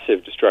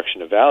massive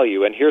destruction of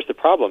value. And here's the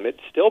problem. It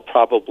still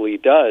probably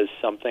does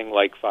something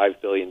like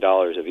 $5 billion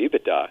of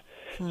EBITDA.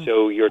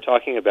 So you're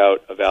talking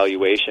about a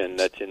valuation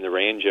that's in the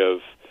range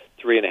of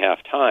 3.5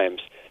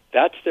 times.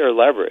 That's their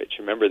leverage.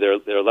 Remember,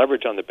 their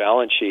leverage on the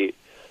balance sheet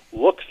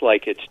looks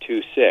like it's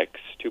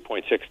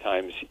 2.6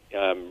 times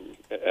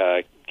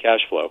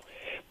cash flow.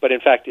 But in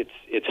fact,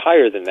 it's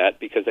higher than that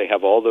because they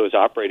have all those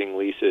operating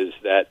leases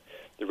that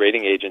the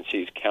rating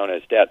agencies count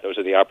as debt. Those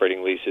are the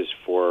operating leases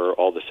for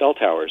all the cell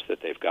towers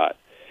that they've got.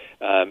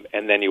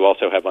 And then you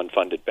also have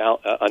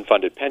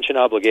unfunded pension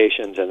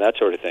obligations and that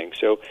sort of thing.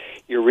 So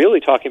you're really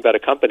talking about a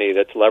company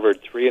that's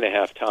levered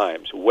 3.5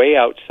 times, way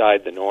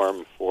outside the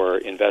norm for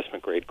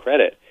investment-grade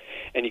credit.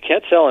 And you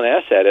can't sell an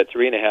asset at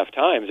 3.5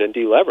 times and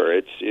delever.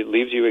 It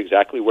leaves you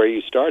exactly where you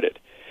started.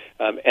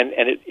 And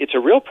it's a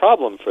real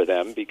problem for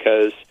them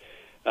because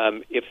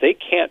if they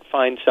can't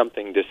find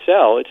something to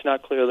sell, it's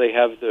not clear they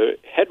have the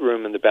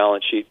headroom in the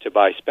balance sheet to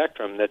buy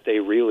spectrum that they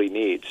really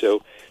need.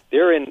 So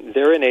they're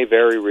in a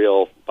very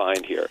real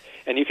bind here,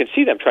 and you can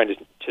see them trying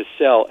to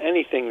sell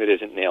anything that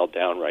isn't nailed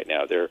down right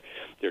now. They're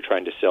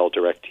trying to sell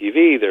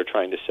DirecTV. They're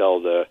trying to sell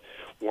the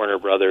Warner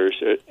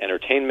Brothers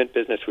Entertainment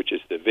business, which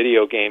is the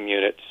video game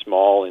unit,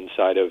 small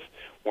inside of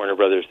Warner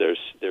Brothers.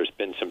 There's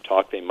been some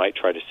talk they might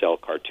try to sell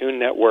Cartoon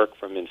Network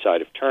from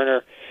inside of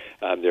Turner.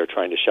 They're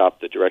trying to shop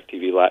the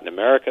DirecTV Latin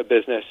America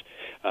business.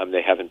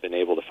 They haven't been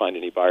able to find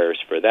any buyers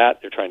for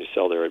that. They're trying to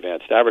sell their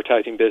advanced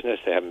advertising business.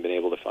 They haven't been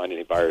able to find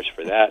any buyers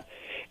for that.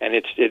 And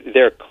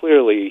they're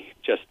clearly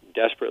just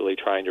desperately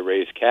trying to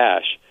raise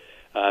cash.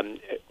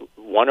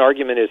 One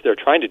argument is they're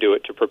trying to do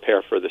it to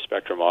prepare for the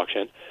spectrum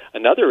auction.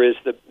 Another is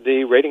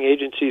the rating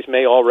agencies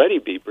may already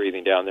be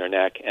breathing down their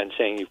neck and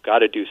saying you've got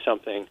to do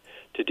something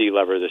to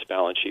delever this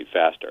balance sheet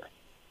faster.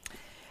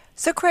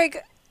 So, Craig,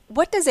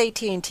 what does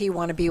AT&T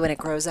want to be when it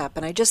grows up?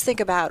 And I just think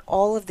about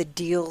all of the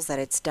deals that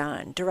it's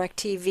done.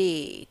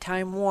 DirecTV,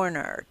 Time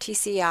Warner,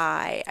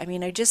 TCI. I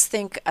mean, I just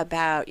think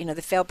about,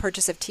 the failed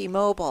purchase of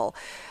T-Mobile.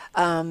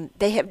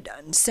 They have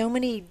done so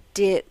many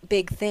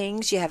big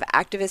things. You have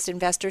activist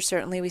investors.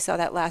 Certainly we saw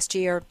that last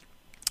year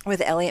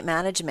with Elliott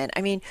Management.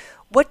 I mean,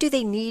 what do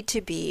they need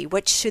to be?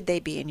 What should they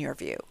be in your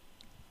view?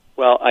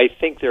 Well, I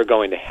think they're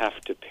going to have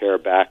to pare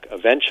back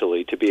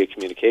eventually to be a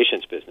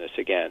communications business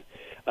again.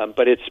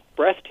 But it's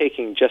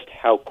breathtaking just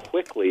how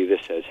quickly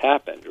this has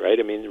happened, right?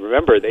 I mean,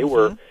 remember,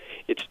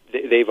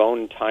 they've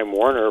owned Time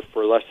Warner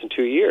for less than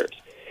 2 years.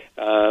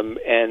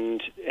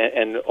 And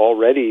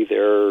already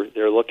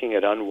they're looking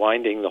at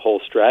unwinding the whole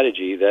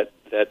strategy that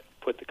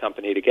put the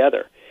company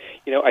together.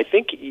 I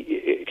think,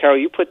 Carol,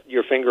 you put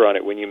your finger on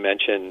it when you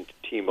mentioned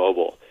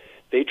T-Mobile.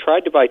 They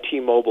tried to buy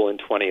T-Mobile in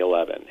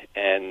 2011,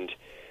 and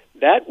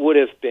that would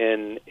have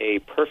been a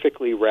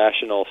perfectly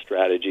rational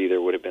strategy.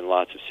 There would have been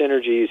lots of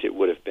synergies. It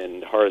would have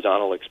been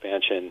horizontal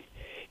expansion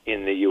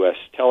in the U.S.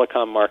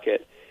 telecom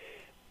market.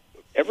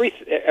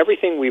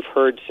 Everything we've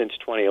heard since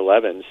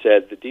 2011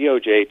 said the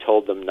DOJ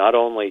told them not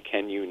only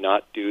can you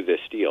not do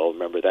this deal,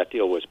 remember that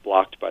deal was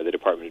blocked by the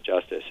Department of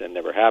Justice and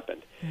never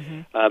happened,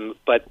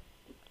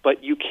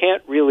 but you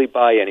can't really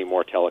buy any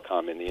more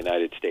telecom in the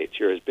United States.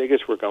 You're as big as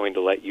we're going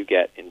to let you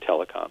get in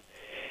telecom.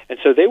 And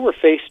so they were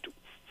faced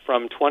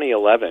from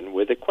 2011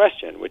 with a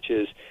question, which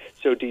is,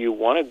 so do you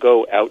want to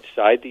go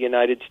outside the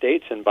United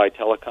States and buy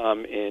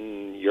telecom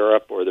in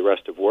Europe or the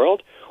rest of the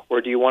world, or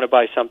do you want to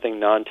buy something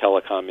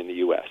non-telecom in the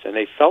U.S.? And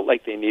they felt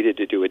like they needed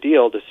to do a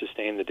deal to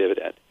sustain the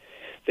dividend.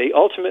 They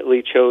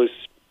ultimately chose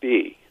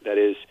B, that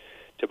is,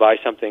 to buy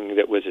something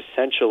that was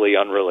essentially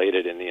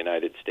unrelated in the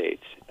United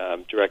States,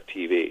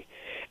 DirecTV.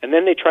 And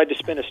then they tried to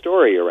spin a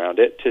story around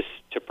it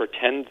to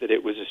pretend that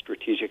it was a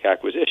strategic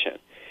acquisition.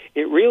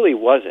 It really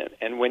wasn't.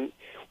 And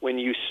when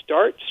you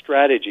start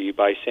strategy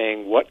by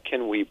saying, what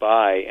can we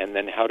buy, and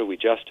then how do we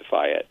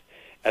justify it,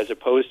 as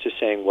opposed to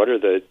saying, what are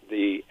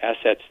the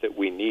assets that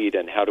we need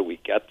and how do we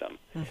get them,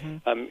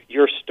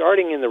 you're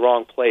starting in the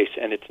wrong place,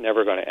 and it's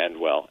never going to end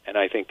well. And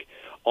I think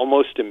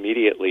almost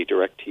immediately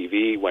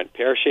DirecTV went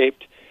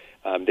pear-shaped.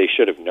 They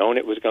should have known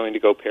it was going to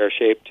go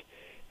pear-shaped.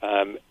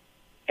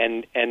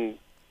 And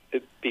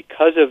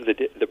because of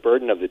the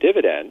burden of the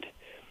dividend,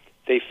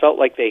 they felt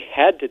like they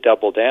had to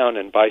double down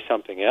and buy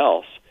something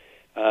else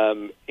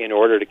in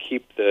order to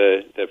keep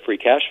the free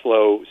cash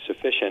flow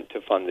sufficient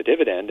to fund the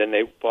dividend. And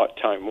they bought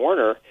Time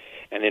Warner,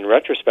 and in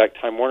retrospect,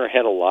 Time Warner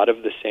had a lot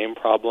of the same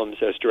problems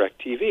as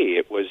DirecTV.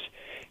 It was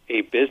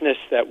a business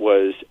that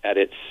was at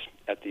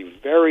the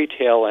very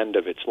tail end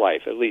of its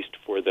life, at least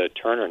for the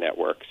Turner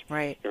networks.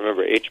 Right.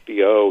 Remember,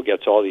 HBO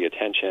gets all the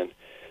attention.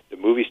 The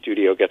movie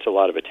studio gets a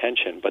lot of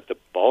attention, but the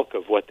bulk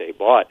of what they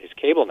bought is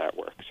cable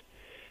networks.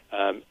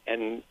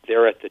 And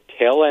they're at the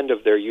tail end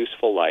of their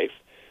useful life,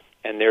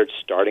 and they're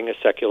starting a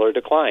secular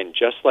decline,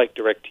 just like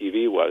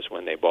DirecTV was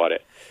when they bought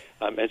it.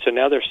 And so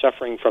now they're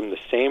suffering from the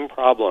same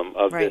problem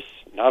of this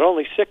not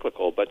only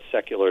cyclical, but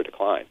secular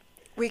decline.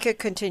 We could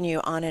continue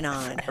on and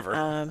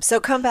on. So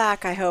come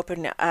back, I hope,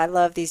 and I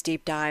love these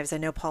deep dives. I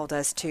know Paul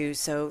does too.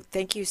 So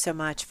thank you so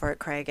much for it,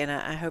 Craig, and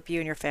I hope you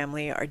and your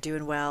family are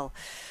doing well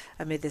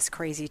amid this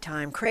crazy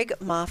time. Craig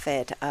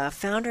Moffett,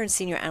 founder and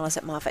senior analyst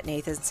at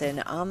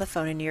MoffettNathanson, on the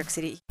phone in New York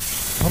City.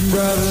 I'm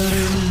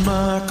driving in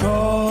my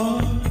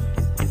car.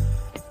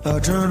 I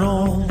turn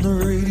on the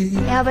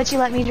radio. How about you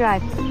let me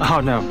drive?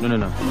 Oh, no.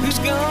 Who's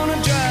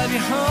gonna drive you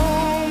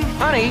home?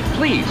 Honey,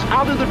 please,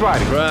 I'll do the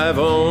driving. Drive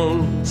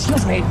on.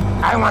 Excuse me,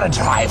 I want to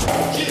drive.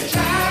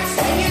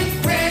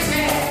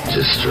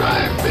 Just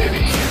drive,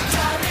 baby.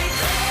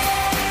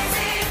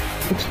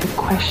 It's the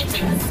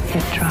question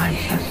that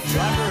drives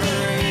us.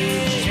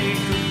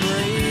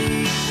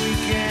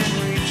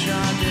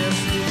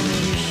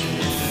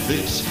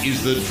 This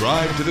is the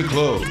Drive to the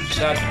Close.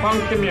 That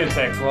funky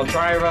music will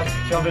drive us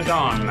till the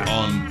dawn.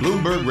 On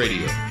Bloomberg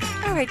Radio.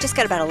 All right, just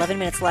got about 11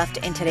 minutes left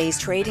in today's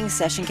trading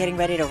session, getting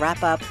ready to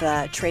wrap up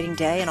the trading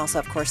day and also,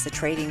 of course, the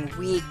trading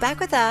week.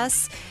 Back with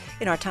us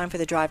in our time for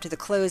the Drive to the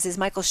Close is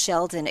Michael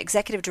Sheldon,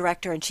 Executive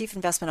Director and Chief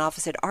Investment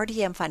Officer at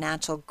RDM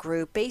Financial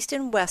Group, based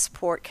in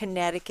Westport,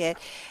 Connecticut,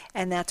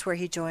 and that's where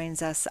he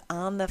joins us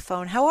on the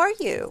phone. How are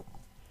you?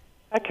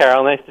 Hi,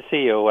 Carol. Nice to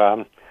see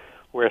you.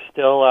 We're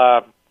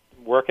still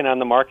working on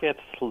the markets,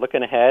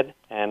 looking ahead,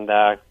 and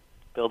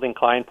building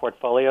client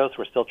portfolios.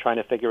 We're still trying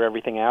to figure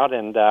everything out,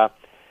 and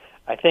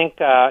I think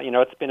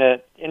it's been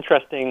an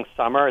interesting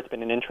summer. It's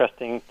been an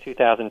interesting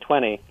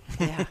 2020.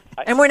 Yeah.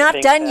 And we're not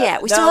done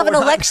yet. We still have an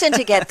election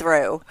to get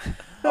through.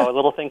 A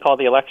little thing called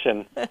the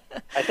election.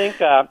 I think,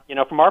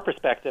 from our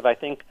perspective, I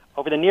think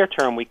over the near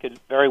term we could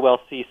very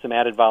well see some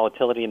added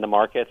volatility in the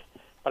markets.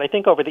 But I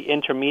think over the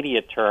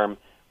intermediate term,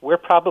 we're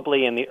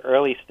probably in the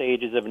early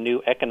stages of a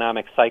new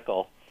economic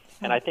cycle.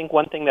 And I think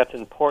one thing that's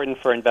important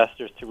for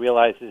investors to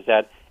realize is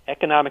that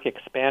economic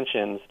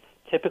expansions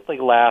typically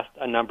last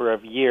a number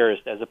of years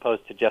as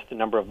opposed to just a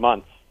number of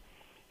months.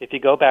 If you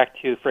go back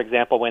to, for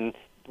example, when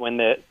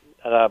the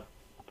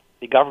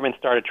government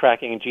started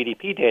tracking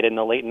GDP data in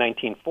the late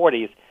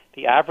 1940s,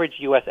 the average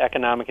U.S.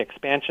 economic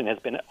expansion has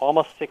been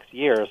almost 6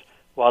 years,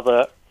 while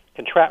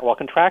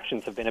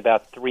contractions have been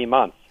about 3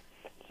 months.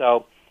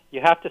 So you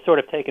have to sort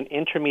of take an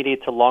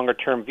intermediate to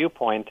longer-term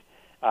viewpoint.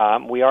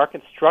 We are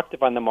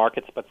constructive on the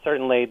markets, but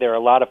certainly there are a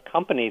lot of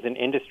companies and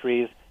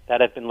industries that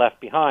have been left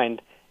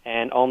behind,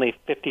 and only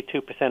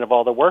 52% of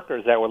all the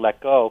workers that were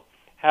let go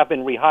have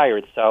been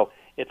rehired. So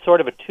it's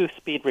sort of a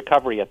two-speed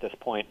recovery at this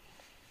point.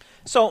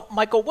 So,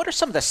 Michael, what are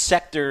some of the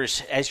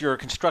sectors, as you're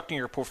constructing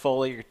your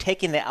portfolio, you're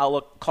taking the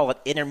outlook, call it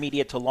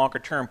intermediate to longer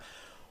term,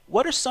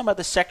 what are some of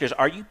the sectors?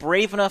 Are you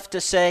brave enough to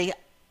say,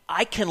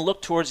 I can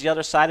look towards the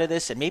other side of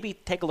this and maybe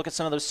take a look at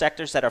some of those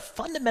sectors that are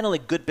fundamentally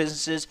good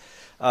businesses,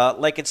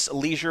 like it's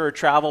leisure or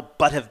travel,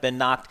 but have been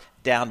knocked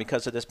down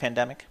because of this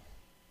pandemic?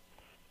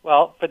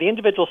 Well, for the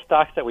individual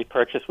stocks that we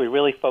purchase, we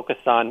really focus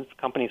on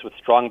companies with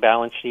strong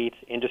balance sheets,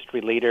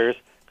 industry leaders,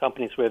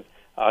 companies with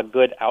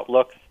good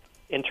outlooks.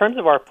 In terms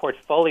of our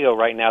portfolio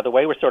right now, the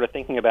way we're sort of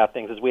thinking about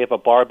things is we have a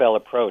barbell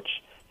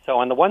approach. So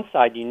on the one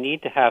side, you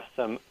need to have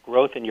some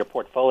growth in your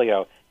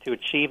portfolio to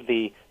achieve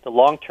the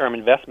long-term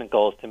investment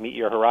goals to meet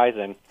your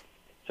horizon.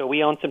 So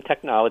we own some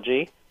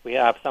technology. We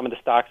have some of the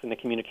stocks in the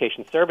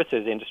communication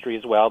services industry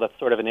as well. That's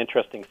sort of an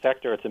interesting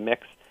sector. It's a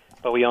mix,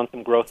 but we own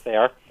some growth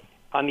there.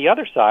 On the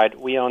other side,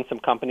 we own some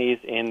companies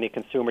in the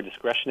consumer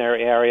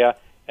discretionary area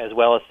as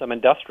well as some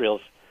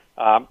industrials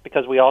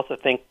because we also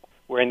think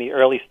we're in the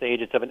early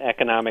stages of an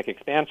economic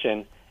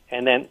expansion.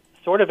 And then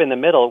sort of in the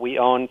middle, we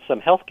own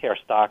some healthcare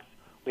stocks.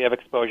 We have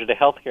exposure to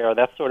healthcare.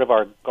 That's sort of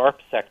our GARP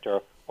sector,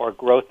 or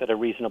growth at a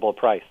reasonable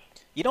price.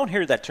 You don't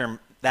hear that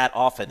term that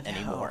often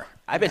anymore.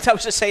 I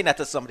was just saying that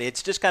to somebody.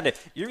 It's just kind of,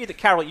 you're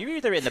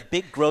either in the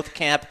big growth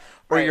camp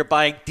or you're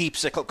buying deep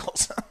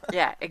cyclicals.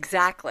 Yeah,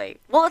 exactly.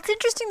 Well, it's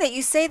interesting that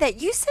you say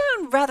that. You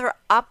sound rather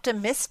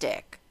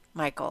optimistic,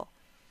 Michael.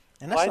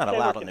 And that's not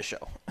allowed on the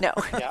show. No.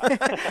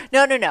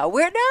 No.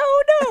 We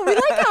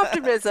like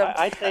optimism.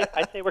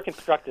 I'd say we're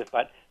constructive,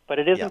 but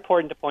it is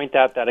important to point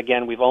out that,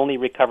 again, we've only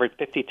recovered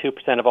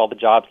 52% of all the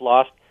jobs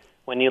lost.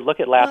 When you look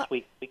at last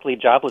week's weekly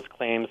jobless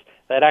claims,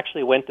 that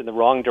actually went in the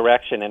wrong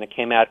direction, and it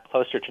came out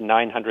closer to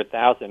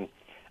 900,000.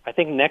 I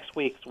think next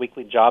week's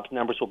weekly jobs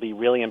numbers will be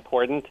really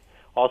important.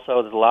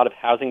 Also, there's a lot of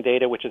housing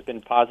data, which has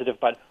been positive,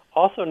 but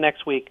also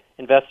next week,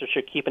 investors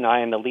should keep an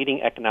eye on the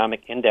leading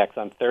economic index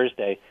on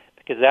Thursday,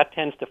 because that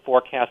tends to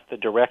forecast the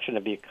direction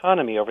of the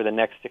economy over the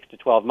next 6 to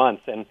 12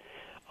 months. And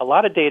a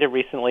lot of data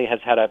recently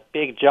has had a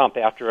big jump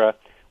after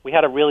we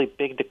had a really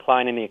big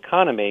decline in the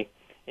economy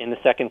in the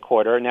second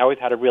quarter. Now we've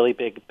had a really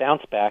big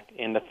bounce back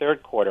in the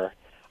third quarter.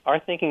 Our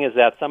thinking is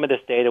that some of this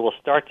data will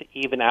start to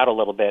even out a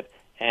little bit,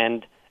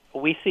 and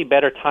we see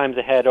better times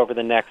ahead over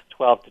the next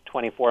 12 to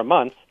 24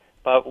 months,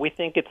 but we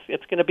think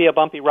it's going to be a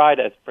bumpy ride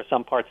for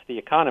some parts of the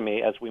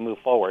economy as we move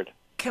forward.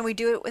 Can we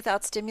do it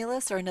without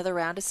stimulus or another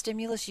round of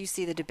stimulus? You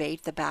see the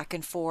debate, the back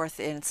and forth,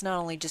 and it's not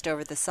only just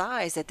over the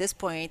size. At this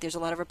point, there's a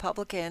lot of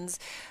Republicans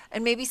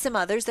and maybe some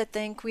others that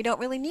think we don't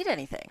really need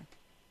anything.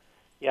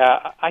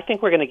 Yeah, I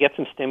think we're going to get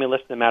some stimulus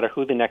no matter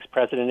who the next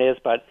president is,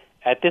 but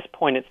at this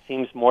point it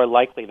seems more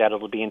likely that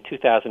it'll be in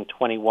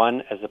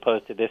 2021 as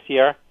opposed to this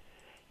year.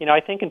 You know, I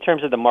think in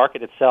terms of the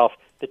market itself,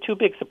 the two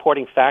big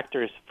supporting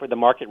factors for the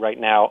market right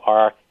now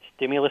are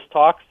stimulus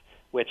talks,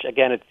 which,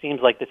 again, it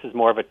seems like this is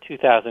more of a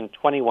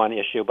 2021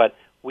 issue, but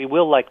we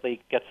will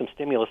likely get some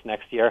stimulus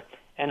next year,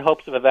 and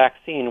hopes of a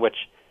vaccine, which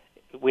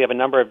we have a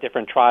number of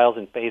different trials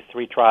and phase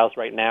 3 trials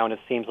right now, and it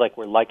seems like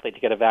we're likely to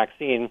get a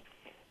vaccine.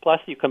 Plus,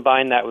 you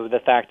combine that with the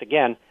fact,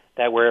 again,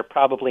 that we're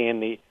probably in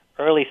the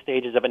early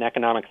stages of an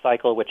economic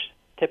cycle, which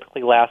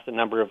typically lasts a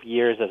number of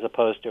years as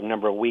opposed to a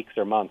number of weeks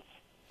or months.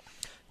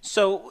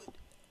 So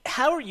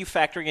how are you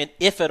factoring in,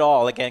 if at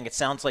all, again, it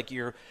sounds like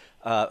you're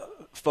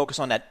focused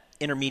on that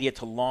intermediate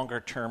to longer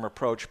term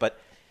approach, but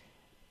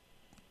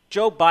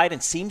Joe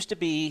Biden seems to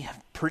be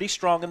pretty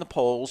strong in the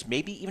polls,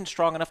 maybe even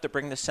strong enough to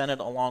bring the Senate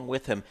along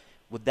with him.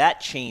 Would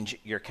that change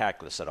your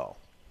calculus at all?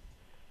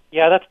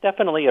 Yeah, that's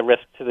definitely a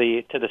risk to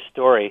the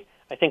story.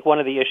 I think one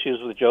of the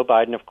issues with Joe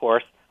Biden, of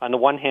course, on the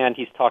one hand,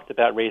 he's talked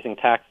about raising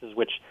taxes,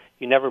 which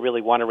you never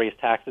really want to raise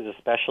taxes,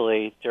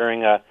 especially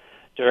during an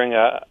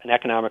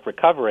economic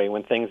recovery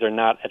when things are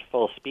not at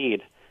full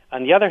speed.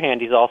 On the other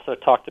hand, he's also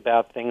talked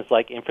about things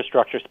like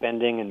infrastructure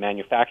spending and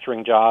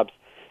manufacturing jobs.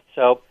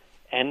 So,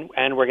 and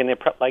we're going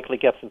to likely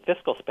get some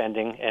fiscal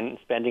spending and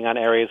spending on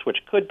areas which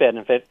could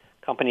benefit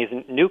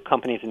new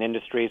companies and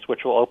industries,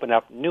 which will open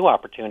up new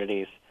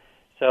opportunities.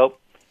 So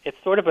it's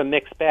sort of a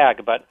mixed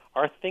bag, but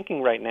our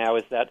thinking right now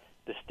is that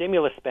the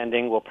stimulus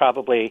spending will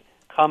probably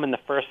come in the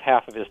first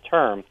half of his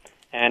term,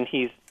 and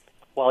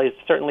while he's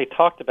certainly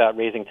talked about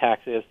raising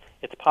taxes,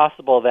 it's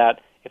possible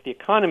that if the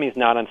economy is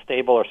not on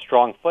stable or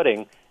strong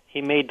footing,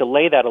 he may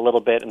delay that a little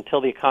bit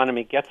until the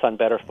economy gets on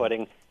better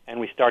footing and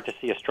we start to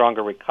see a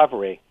stronger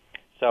recovery.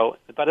 So,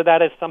 but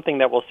that is something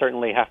that we'll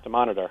certainly have to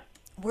monitor.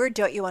 Where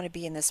don't you want to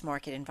be in this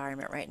market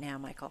environment right now,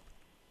 Michael?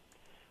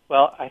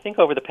 Well, I think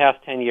over the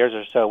past 10 years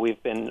or so,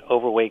 we've been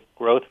overweight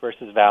growth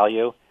versus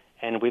value,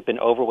 and we've been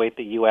overweight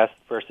the U.S.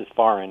 versus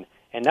foreign.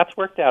 And that's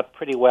worked out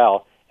pretty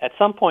well. At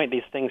some point,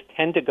 these things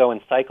tend to go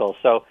in cycles,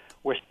 so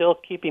we're still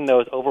keeping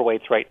those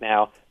overweights right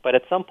now, but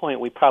at some point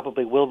we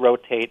probably will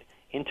rotate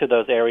into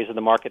those areas of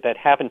the market that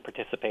haven't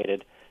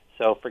participated.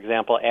 So, for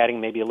example, adding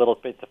maybe a little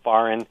bit to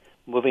foreign,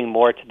 moving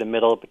more to the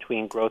middle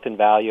between growth and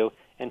value,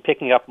 and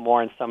picking up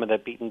more in some of the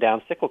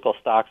beaten-down cyclical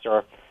stocks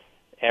or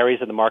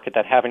areas of the market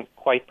that haven't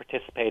quite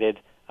participated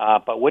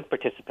but would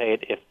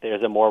participate if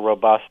there's a more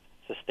robust,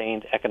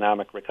 sustained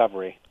economic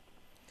recovery.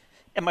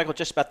 And Michael,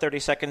 just about 30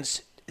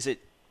 seconds. Is it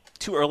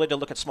too early to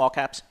look at small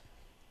caps?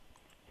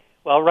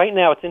 Well, right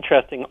now it's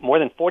interesting. More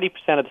than 40%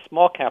 of the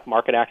small cap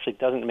market actually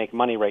doesn't make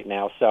money right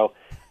now. So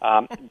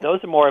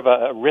those are more of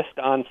a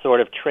risk-on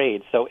sort of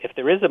trade. So if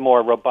there is a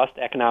more robust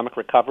economic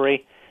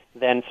recovery,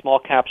 then small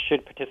caps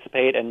should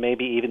participate and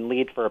maybe even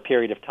lead for a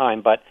period of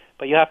time. But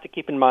you have to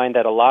keep in mind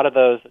that a lot of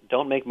those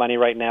don't make money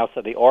right now,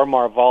 so they are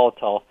more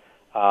volatile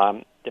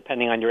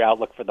depending on your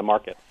outlook for the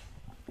market.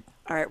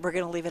 All right, we're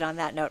going to leave it on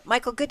that note.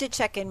 Michael, good to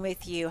check in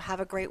with you. Have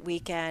a great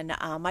weekend.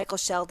 Michael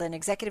Sheldon,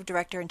 Executive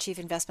Director and Chief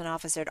Investment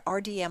Officer at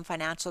RDM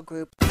Financial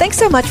Group. Thanks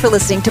so much for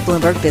listening to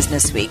Bloomberg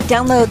Business Week.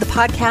 Download the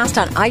podcast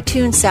on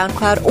iTunes,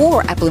 SoundCloud,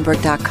 or at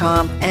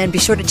Bloomberg.com. And be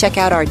sure to check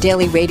out our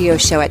daily radio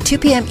show at 2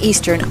 p.m.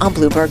 Eastern on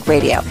Bloomberg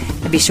Radio.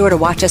 And be sure to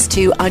watch us,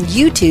 too, on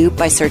YouTube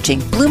by searching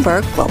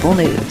Bloomberg Global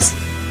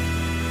News.